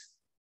 subjects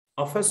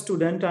of a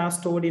student are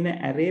stored in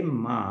an array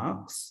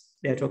marks.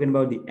 They're talking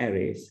about the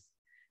arrays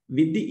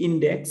with the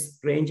index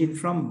ranging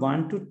from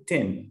 1 to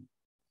 10.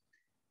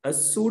 A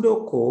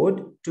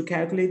pseudocode to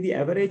calculate the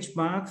average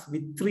marks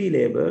with 3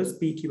 labels,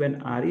 P, Q,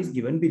 and R is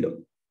given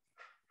below.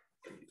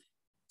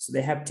 So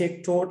they have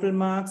take total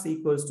marks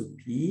equals to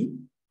P.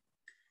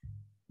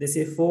 They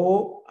say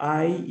for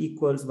I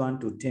equals 1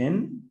 to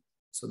 10.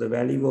 So the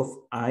value of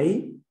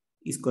I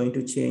is going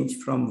to change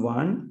from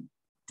 1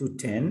 to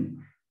 10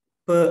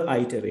 per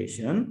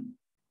iteration.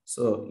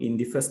 So in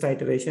the first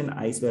iteration,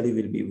 I's value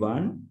will be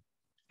 1.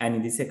 And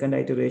in the second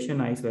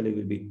iteration, I's value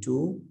will be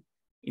 2.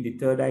 In the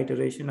third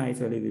iteration, I's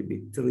value will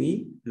be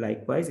 3.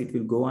 Likewise, it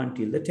will go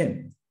until the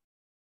 10th.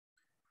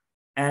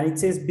 And it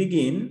says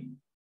begin.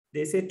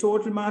 They say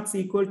total marks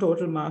equal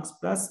total marks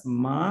plus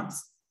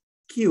marks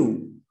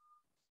Q.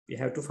 We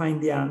have to find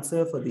the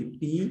answer for the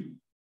P,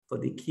 for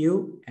the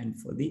Q, and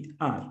for the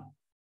R.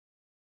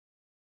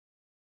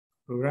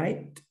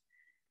 Right?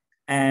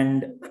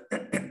 And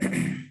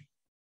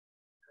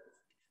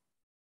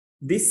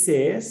this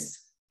says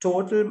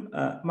total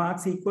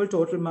marks equal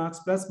total marks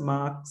plus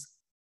marks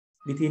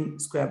within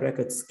square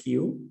brackets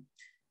Q.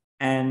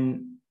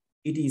 And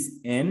it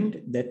is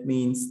end. That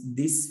means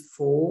this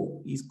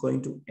 4 is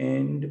going to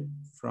end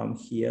from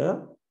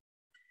here.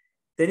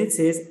 Then it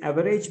says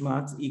average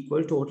marks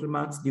equal total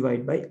marks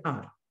divided by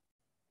R.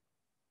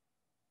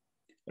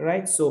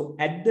 Right? So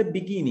at the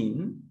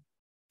beginning,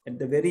 at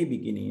the very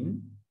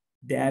beginning,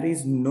 there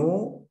is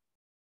no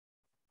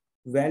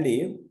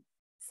value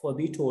for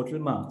the total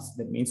marks.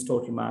 That means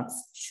total marks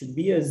should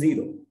be a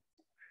 0.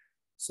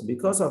 So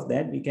because of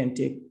that, we can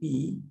take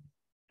P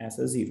as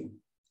a 0.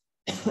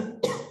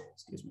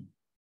 Excuse me.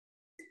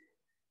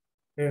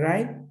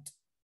 Right?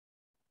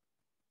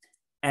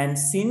 And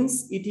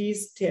since it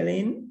is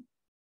telling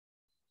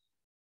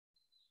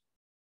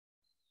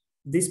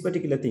this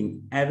particular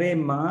thing, array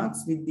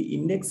marks with the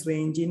index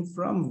ranging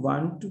from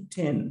 1 to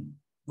 10.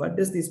 What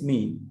does this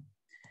mean?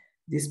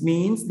 This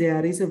means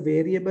there is a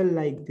variable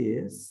like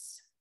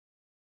this,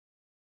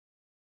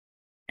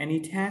 and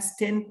it has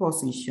 10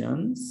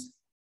 positions.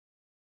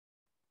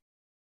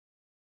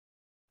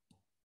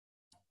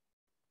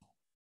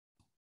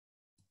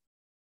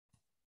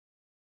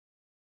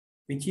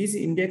 Which is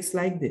indexed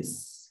like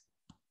this.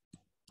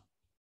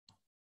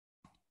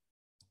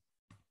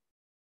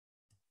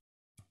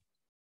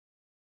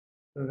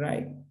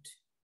 Right.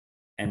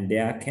 And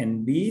there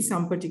can be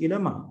some particular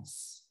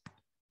marks.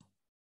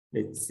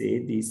 Let's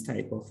say these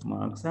type of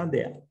marks are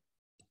there.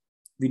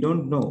 We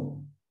don't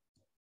know.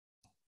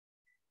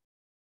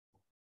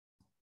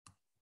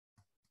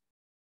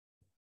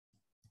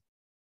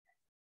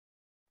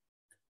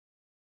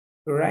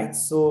 Right.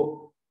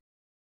 So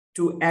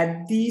to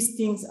add these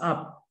things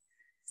up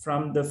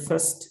from the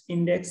first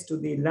index to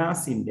the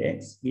last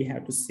index, we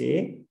have to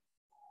say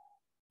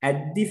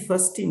add the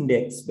first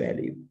index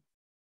value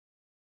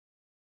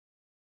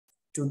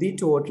to the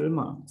total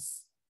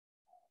marks.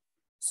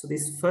 So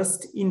this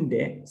first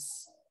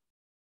index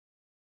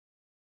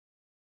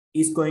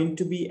is going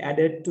to be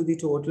added to the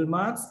total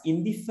marks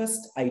in the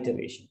first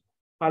iteration.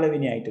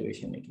 පළවෙනි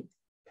iteration එකේ.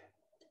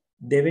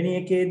 දෙවෙනි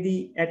එකේදී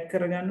add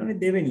කරගන්න ඕනේ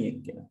දෙවෙනි එක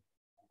කියලා.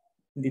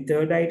 The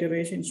third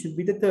iteration should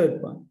be the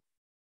third one.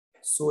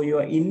 So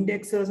your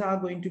indexes are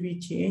going to be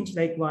changed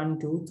like 1,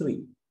 2,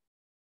 3.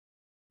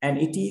 And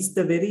it is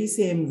the very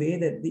same way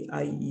that the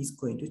I is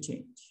going to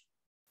change.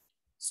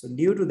 So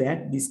due to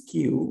that, this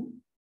Q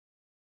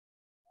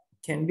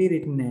can be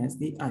written as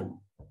the I.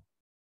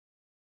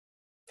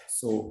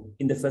 So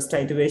in the first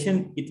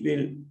iteration, it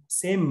will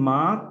say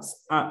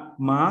marks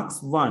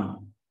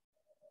 1.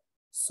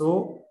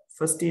 So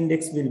first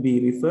index will be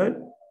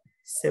referred,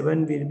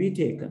 7 will be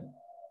taken.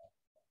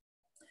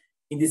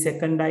 In the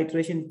second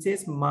iteration, it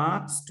says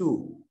marks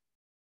 2.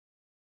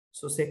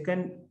 So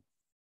second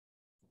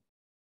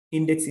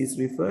index is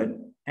referred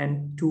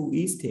and 2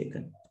 is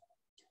taken.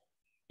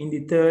 In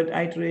the third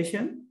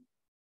iteration,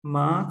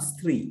 marks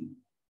 3.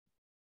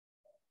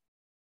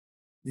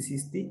 This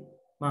is the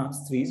marks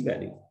 3's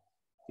value.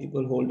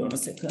 People hold on a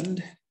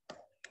second.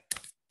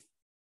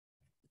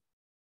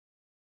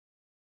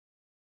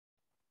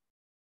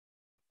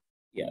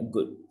 Yeah,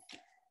 good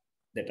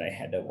that I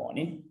had a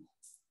warning.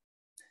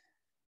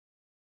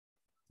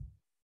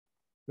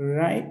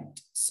 Right,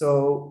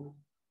 so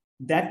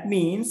that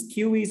means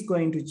Q is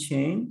going to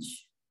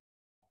change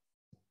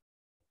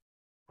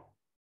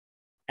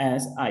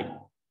as I.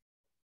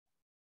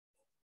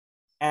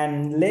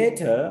 And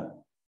later,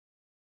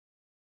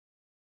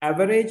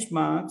 average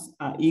marks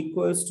are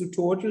equals to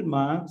total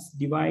marks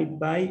divided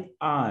by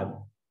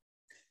R.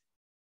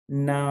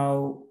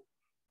 Now,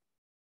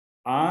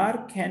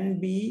 R can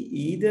be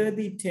either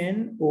the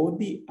 10 or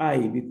the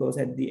I, because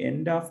at the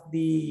end of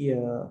the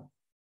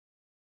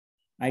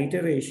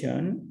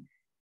iteration,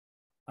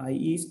 I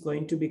is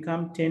going to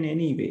become 10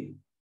 anyway.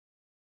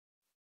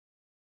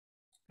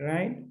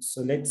 Right?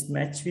 So let's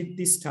match with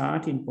the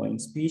starting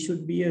points. P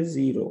should be a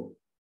 0.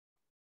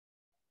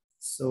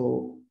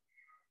 So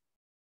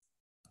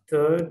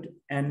third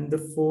and the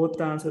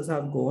fourth answers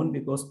are gone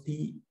because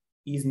P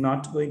is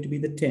not going to be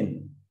the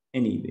 10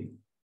 anyway.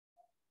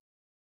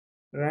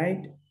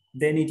 Right?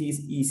 Then it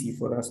is easy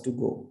for us to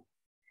go.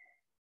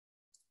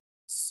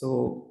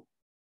 So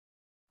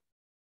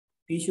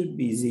P should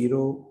be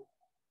 0.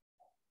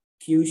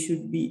 Q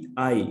should be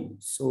I.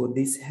 So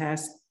this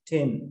has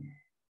 10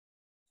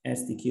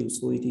 as the Q.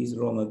 So it is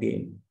wrong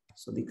again.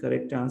 So the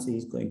correct answer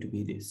is going to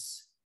be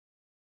this.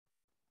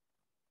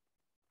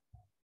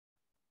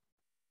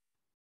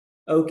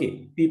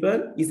 Okay,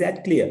 people, is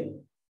that clear?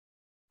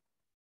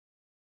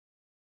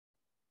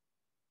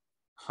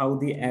 How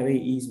the array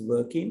is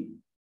working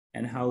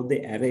and how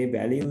the array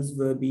values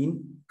were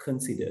being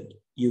considered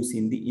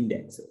using the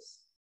indexes.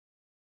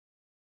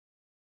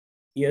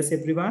 Yes,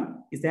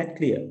 everyone, is that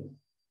clear?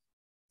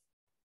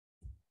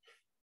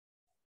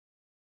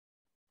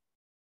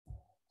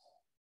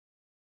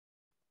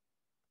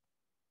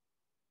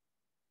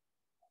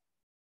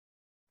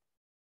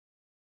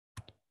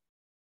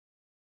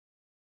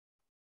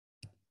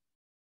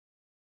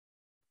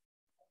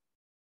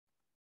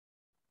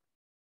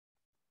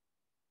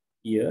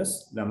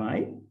 Yes,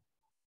 Lamai,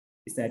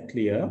 is that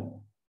clear?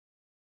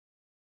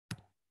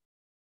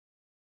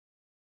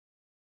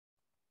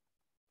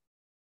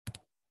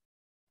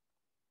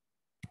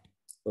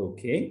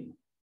 Okay.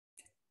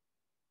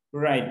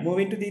 Right,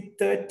 moving to the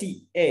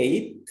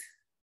 38th.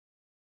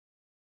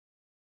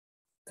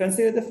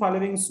 Consider the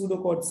following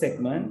pseudocode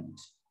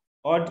segment.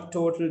 Odd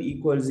total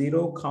equals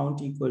 0,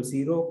 count equals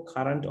 0,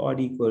 current odd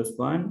equals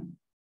 1,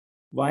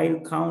 while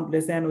count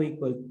less than or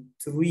equal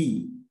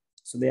 3.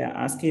 So they are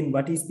asking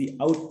what is the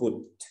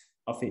output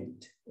of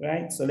it,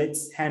 right? So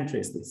let's hand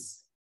trace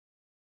this.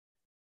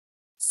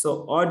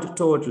 So odd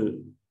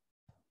total.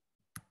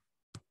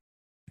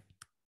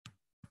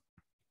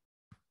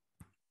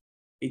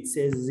 It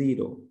says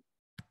 0.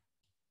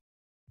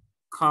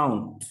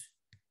 Count.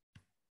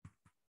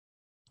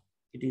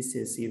 It is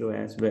a 0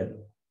 as well.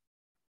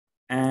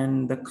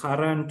 And the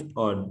current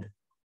odd.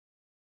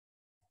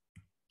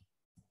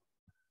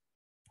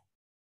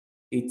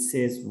 it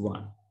says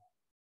 1.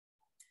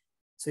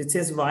 So it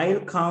says while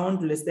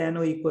count less than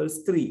or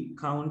equals 3,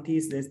 count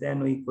is less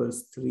than or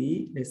equals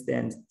 3, less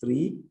than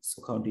 3,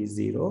 so count is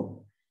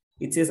 0.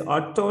 It says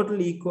odd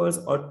total equals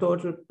odd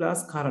total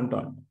plus current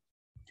odd.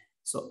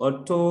 So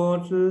odd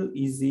total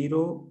is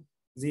 0,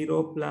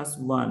 0 plus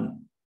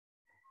 1.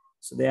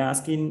 So they're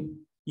asking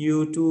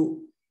you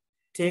to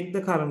take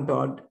the current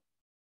odd,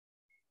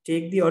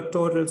 take the odd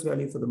totals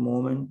value for the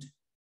moment,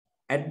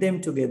 add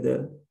them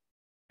together,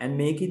 and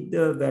make it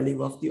the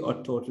value of the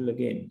odd total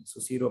again. So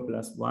 0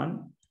 plus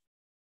 1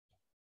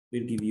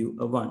 will give you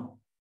a 1.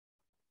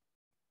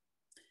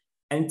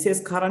 And it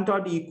says current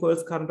odd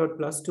equals current odd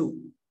plus 2.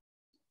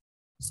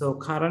 So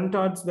current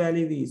odd's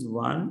value is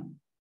 1.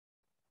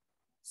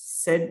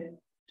 Said,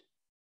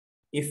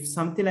 if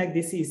something like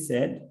this is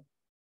said,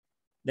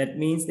 that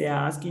means they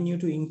are asking you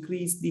to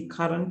increase the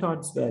current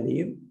odd's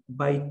value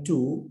by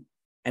 2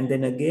 and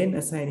then again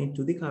assign it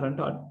to the current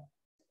odd.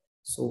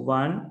 So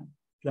 1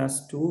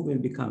 plus 2 will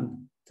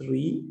become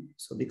 3.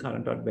 So the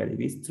current odd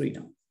value is 3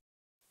 now.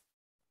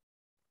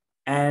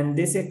 And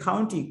they say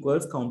count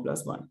equals count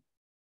plus 1.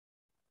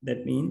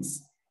 That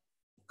means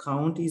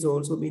count is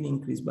also being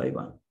increased by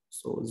 1.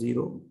 So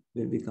 0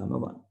 will become a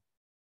 1.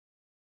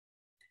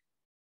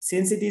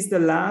 Since it is the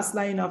last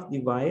line of the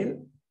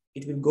while,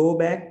 it will go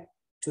back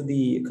to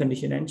the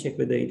condition and check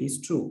whether it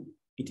is true.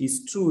 It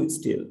is true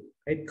still,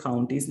 right?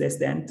 Count is less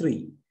than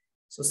 3.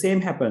 So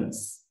same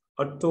happens.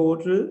 A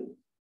total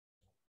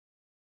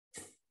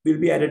will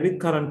be added with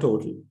current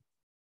total.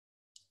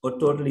 A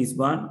total is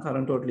 1,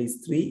 current total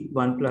is 3.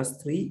 1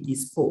 plus 3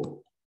 is 4.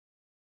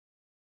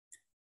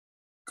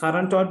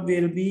 Current odd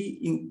will be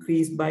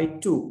increased by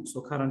 2.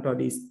 So current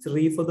odd is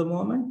 3 for the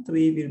moment.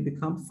 3 will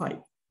become 5.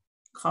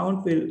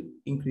 Count will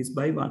increase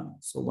by 1.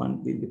 So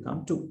 1 will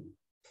become 2.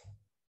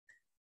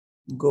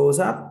 Goes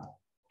up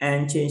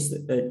and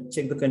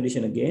check the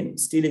condition again.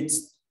 Still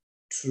it's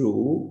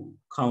true.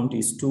 Count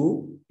is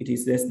 2. It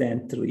is less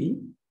than 3.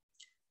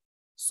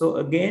 So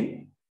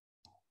again,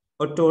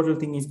 a total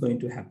thing is going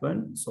to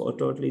happen. So a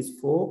total is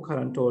 4.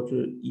 Current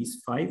total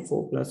is 5.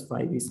 4 plus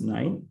 5 is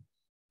 9.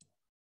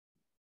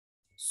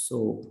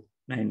 So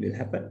 9 will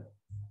happen.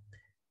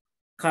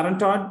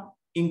 Current odd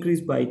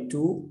increased by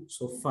 2.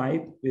 So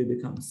 5 will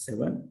become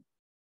 7.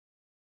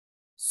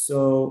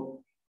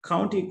 So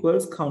count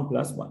equals count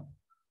plus 1.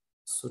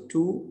 So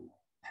 2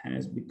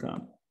 has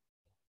become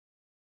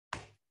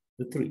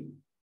the 3.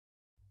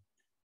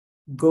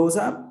 Goes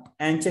up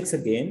and checks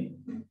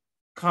again.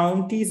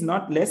 Count is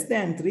not less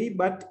than 3,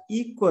 but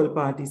equal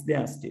part is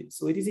there still.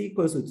 So it is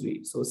equals to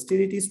 3. So still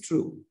it is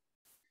true.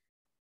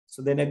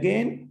 So then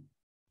again,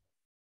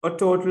 a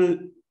total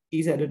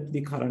is added to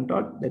the current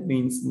odd. That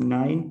means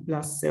 9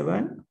 plus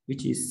 7,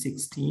 which is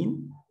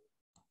 16.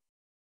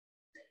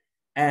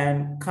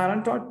 And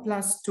current odd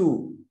plus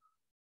 2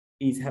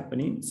 is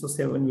happening. So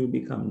 7 will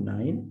become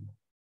 9.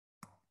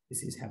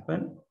 This is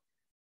happened.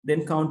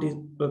 Then count is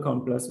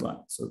count plus 1.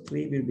 So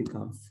 3 will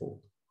become 4.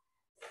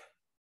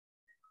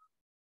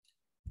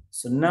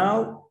 So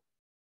now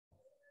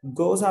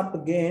goes up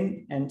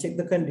again and check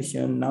the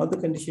condition. Now the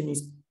condition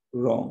is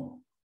wrong.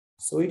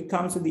 So it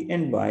comes to the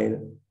end while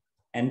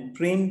and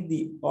print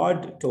the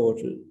odd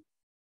total.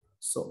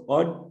 So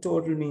odd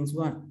total means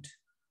what?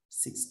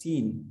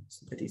 16.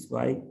 So that is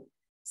why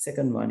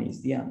second one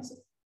is the answer.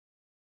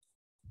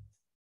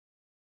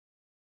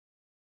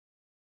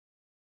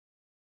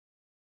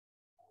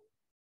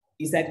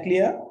 Is that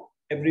clear,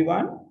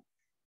 everyone?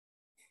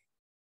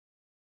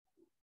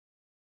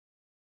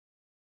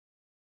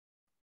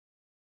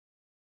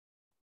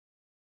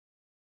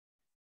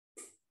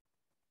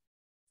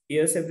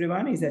 Yes,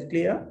 everyone, is that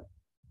clear?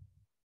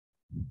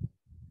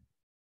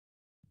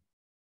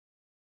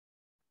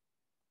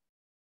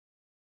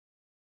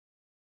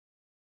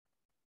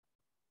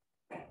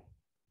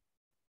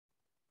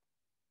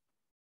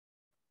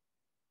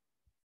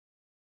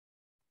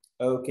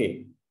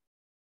 Okay.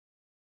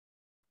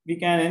 We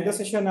can end the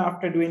session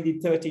after doing the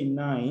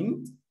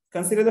 39th.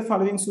 Consider the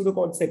following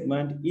pseudocode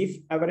segment.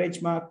 If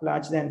average mark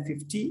larger than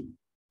 50,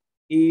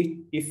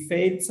 if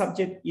failed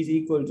subject is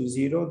equal to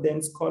 0,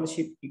 then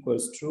scholarship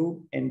equals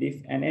true, and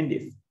if and end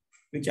if.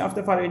 Which of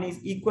the following is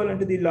equivalent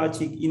to the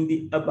logic in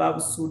the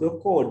above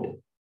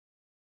pseudocode?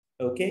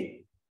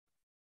 Okay.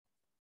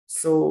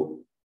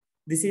 So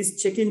this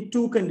is checking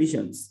two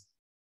conditions.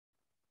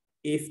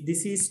 If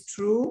this is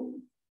true,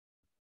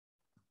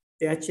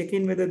 they are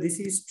checking whether this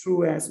is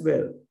true as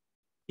well.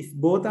 If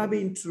both are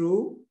being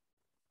true,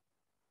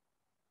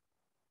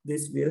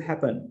 this will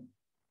happen.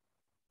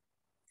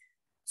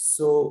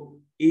 So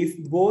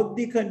if both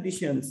the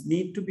conditions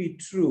need to be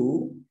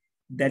true,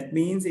 that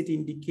means it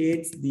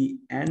indicates the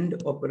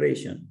AND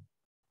operation,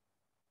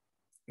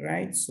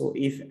 right? So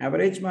if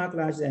average mark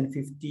larger than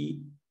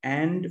 50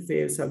 and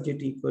failed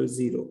subject equals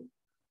 0,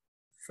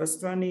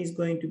 first one is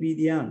going to be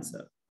the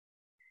answer.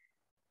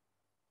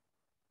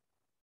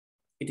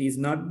 It is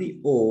not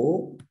the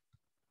O,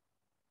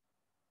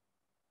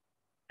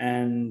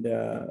 and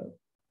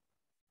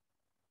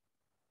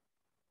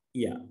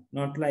yeah,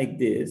 not like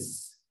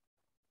this.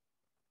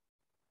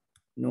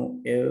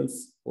 no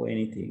else or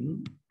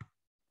anything,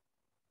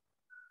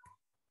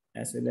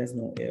 as well as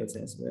no else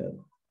as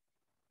well.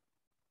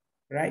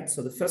 Right,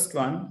 so the first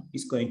one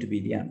is going to be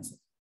the answer.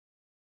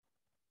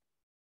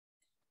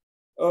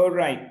 All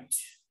right,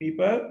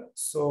 people,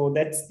 so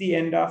that's the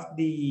end of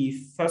the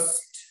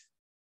first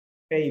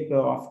paper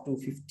of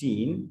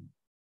 215.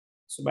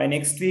 So by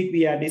next week,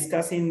 we are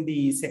discussing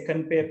the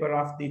second paper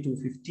of the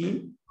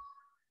 215,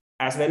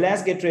 as well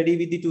as get ready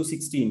with the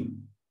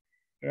 216,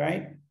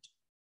 right?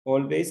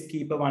 Always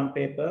keep a one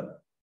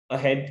paper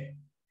ahead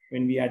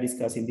when we are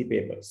discussing the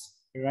papers,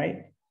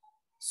 right?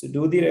 So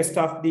do the rest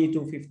of the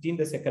 215,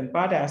 the second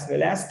part, as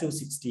well as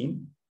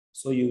 216.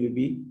 So you will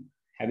be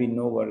having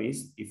no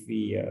worries if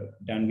we are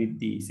done with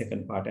the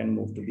second part and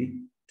move to the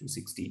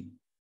 216.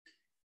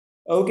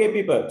 Okay,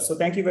 people. So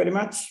thank you very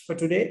much for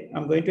today.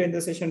 I'm going to end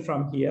the session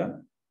from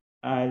here.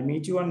 I'll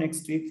meet you on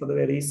next week for the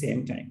very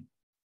same time.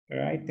 All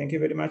right. Thank you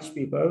very much,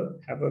 people.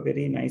 Have a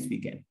very nice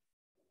weekend.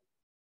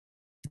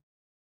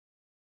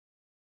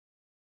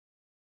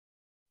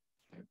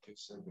 Thank you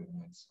so very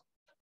much.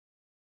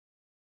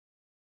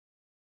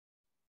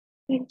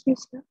 Thank you,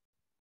 sir.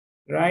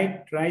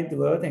 Right,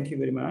 Dhruva. Thank you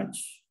very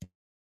much.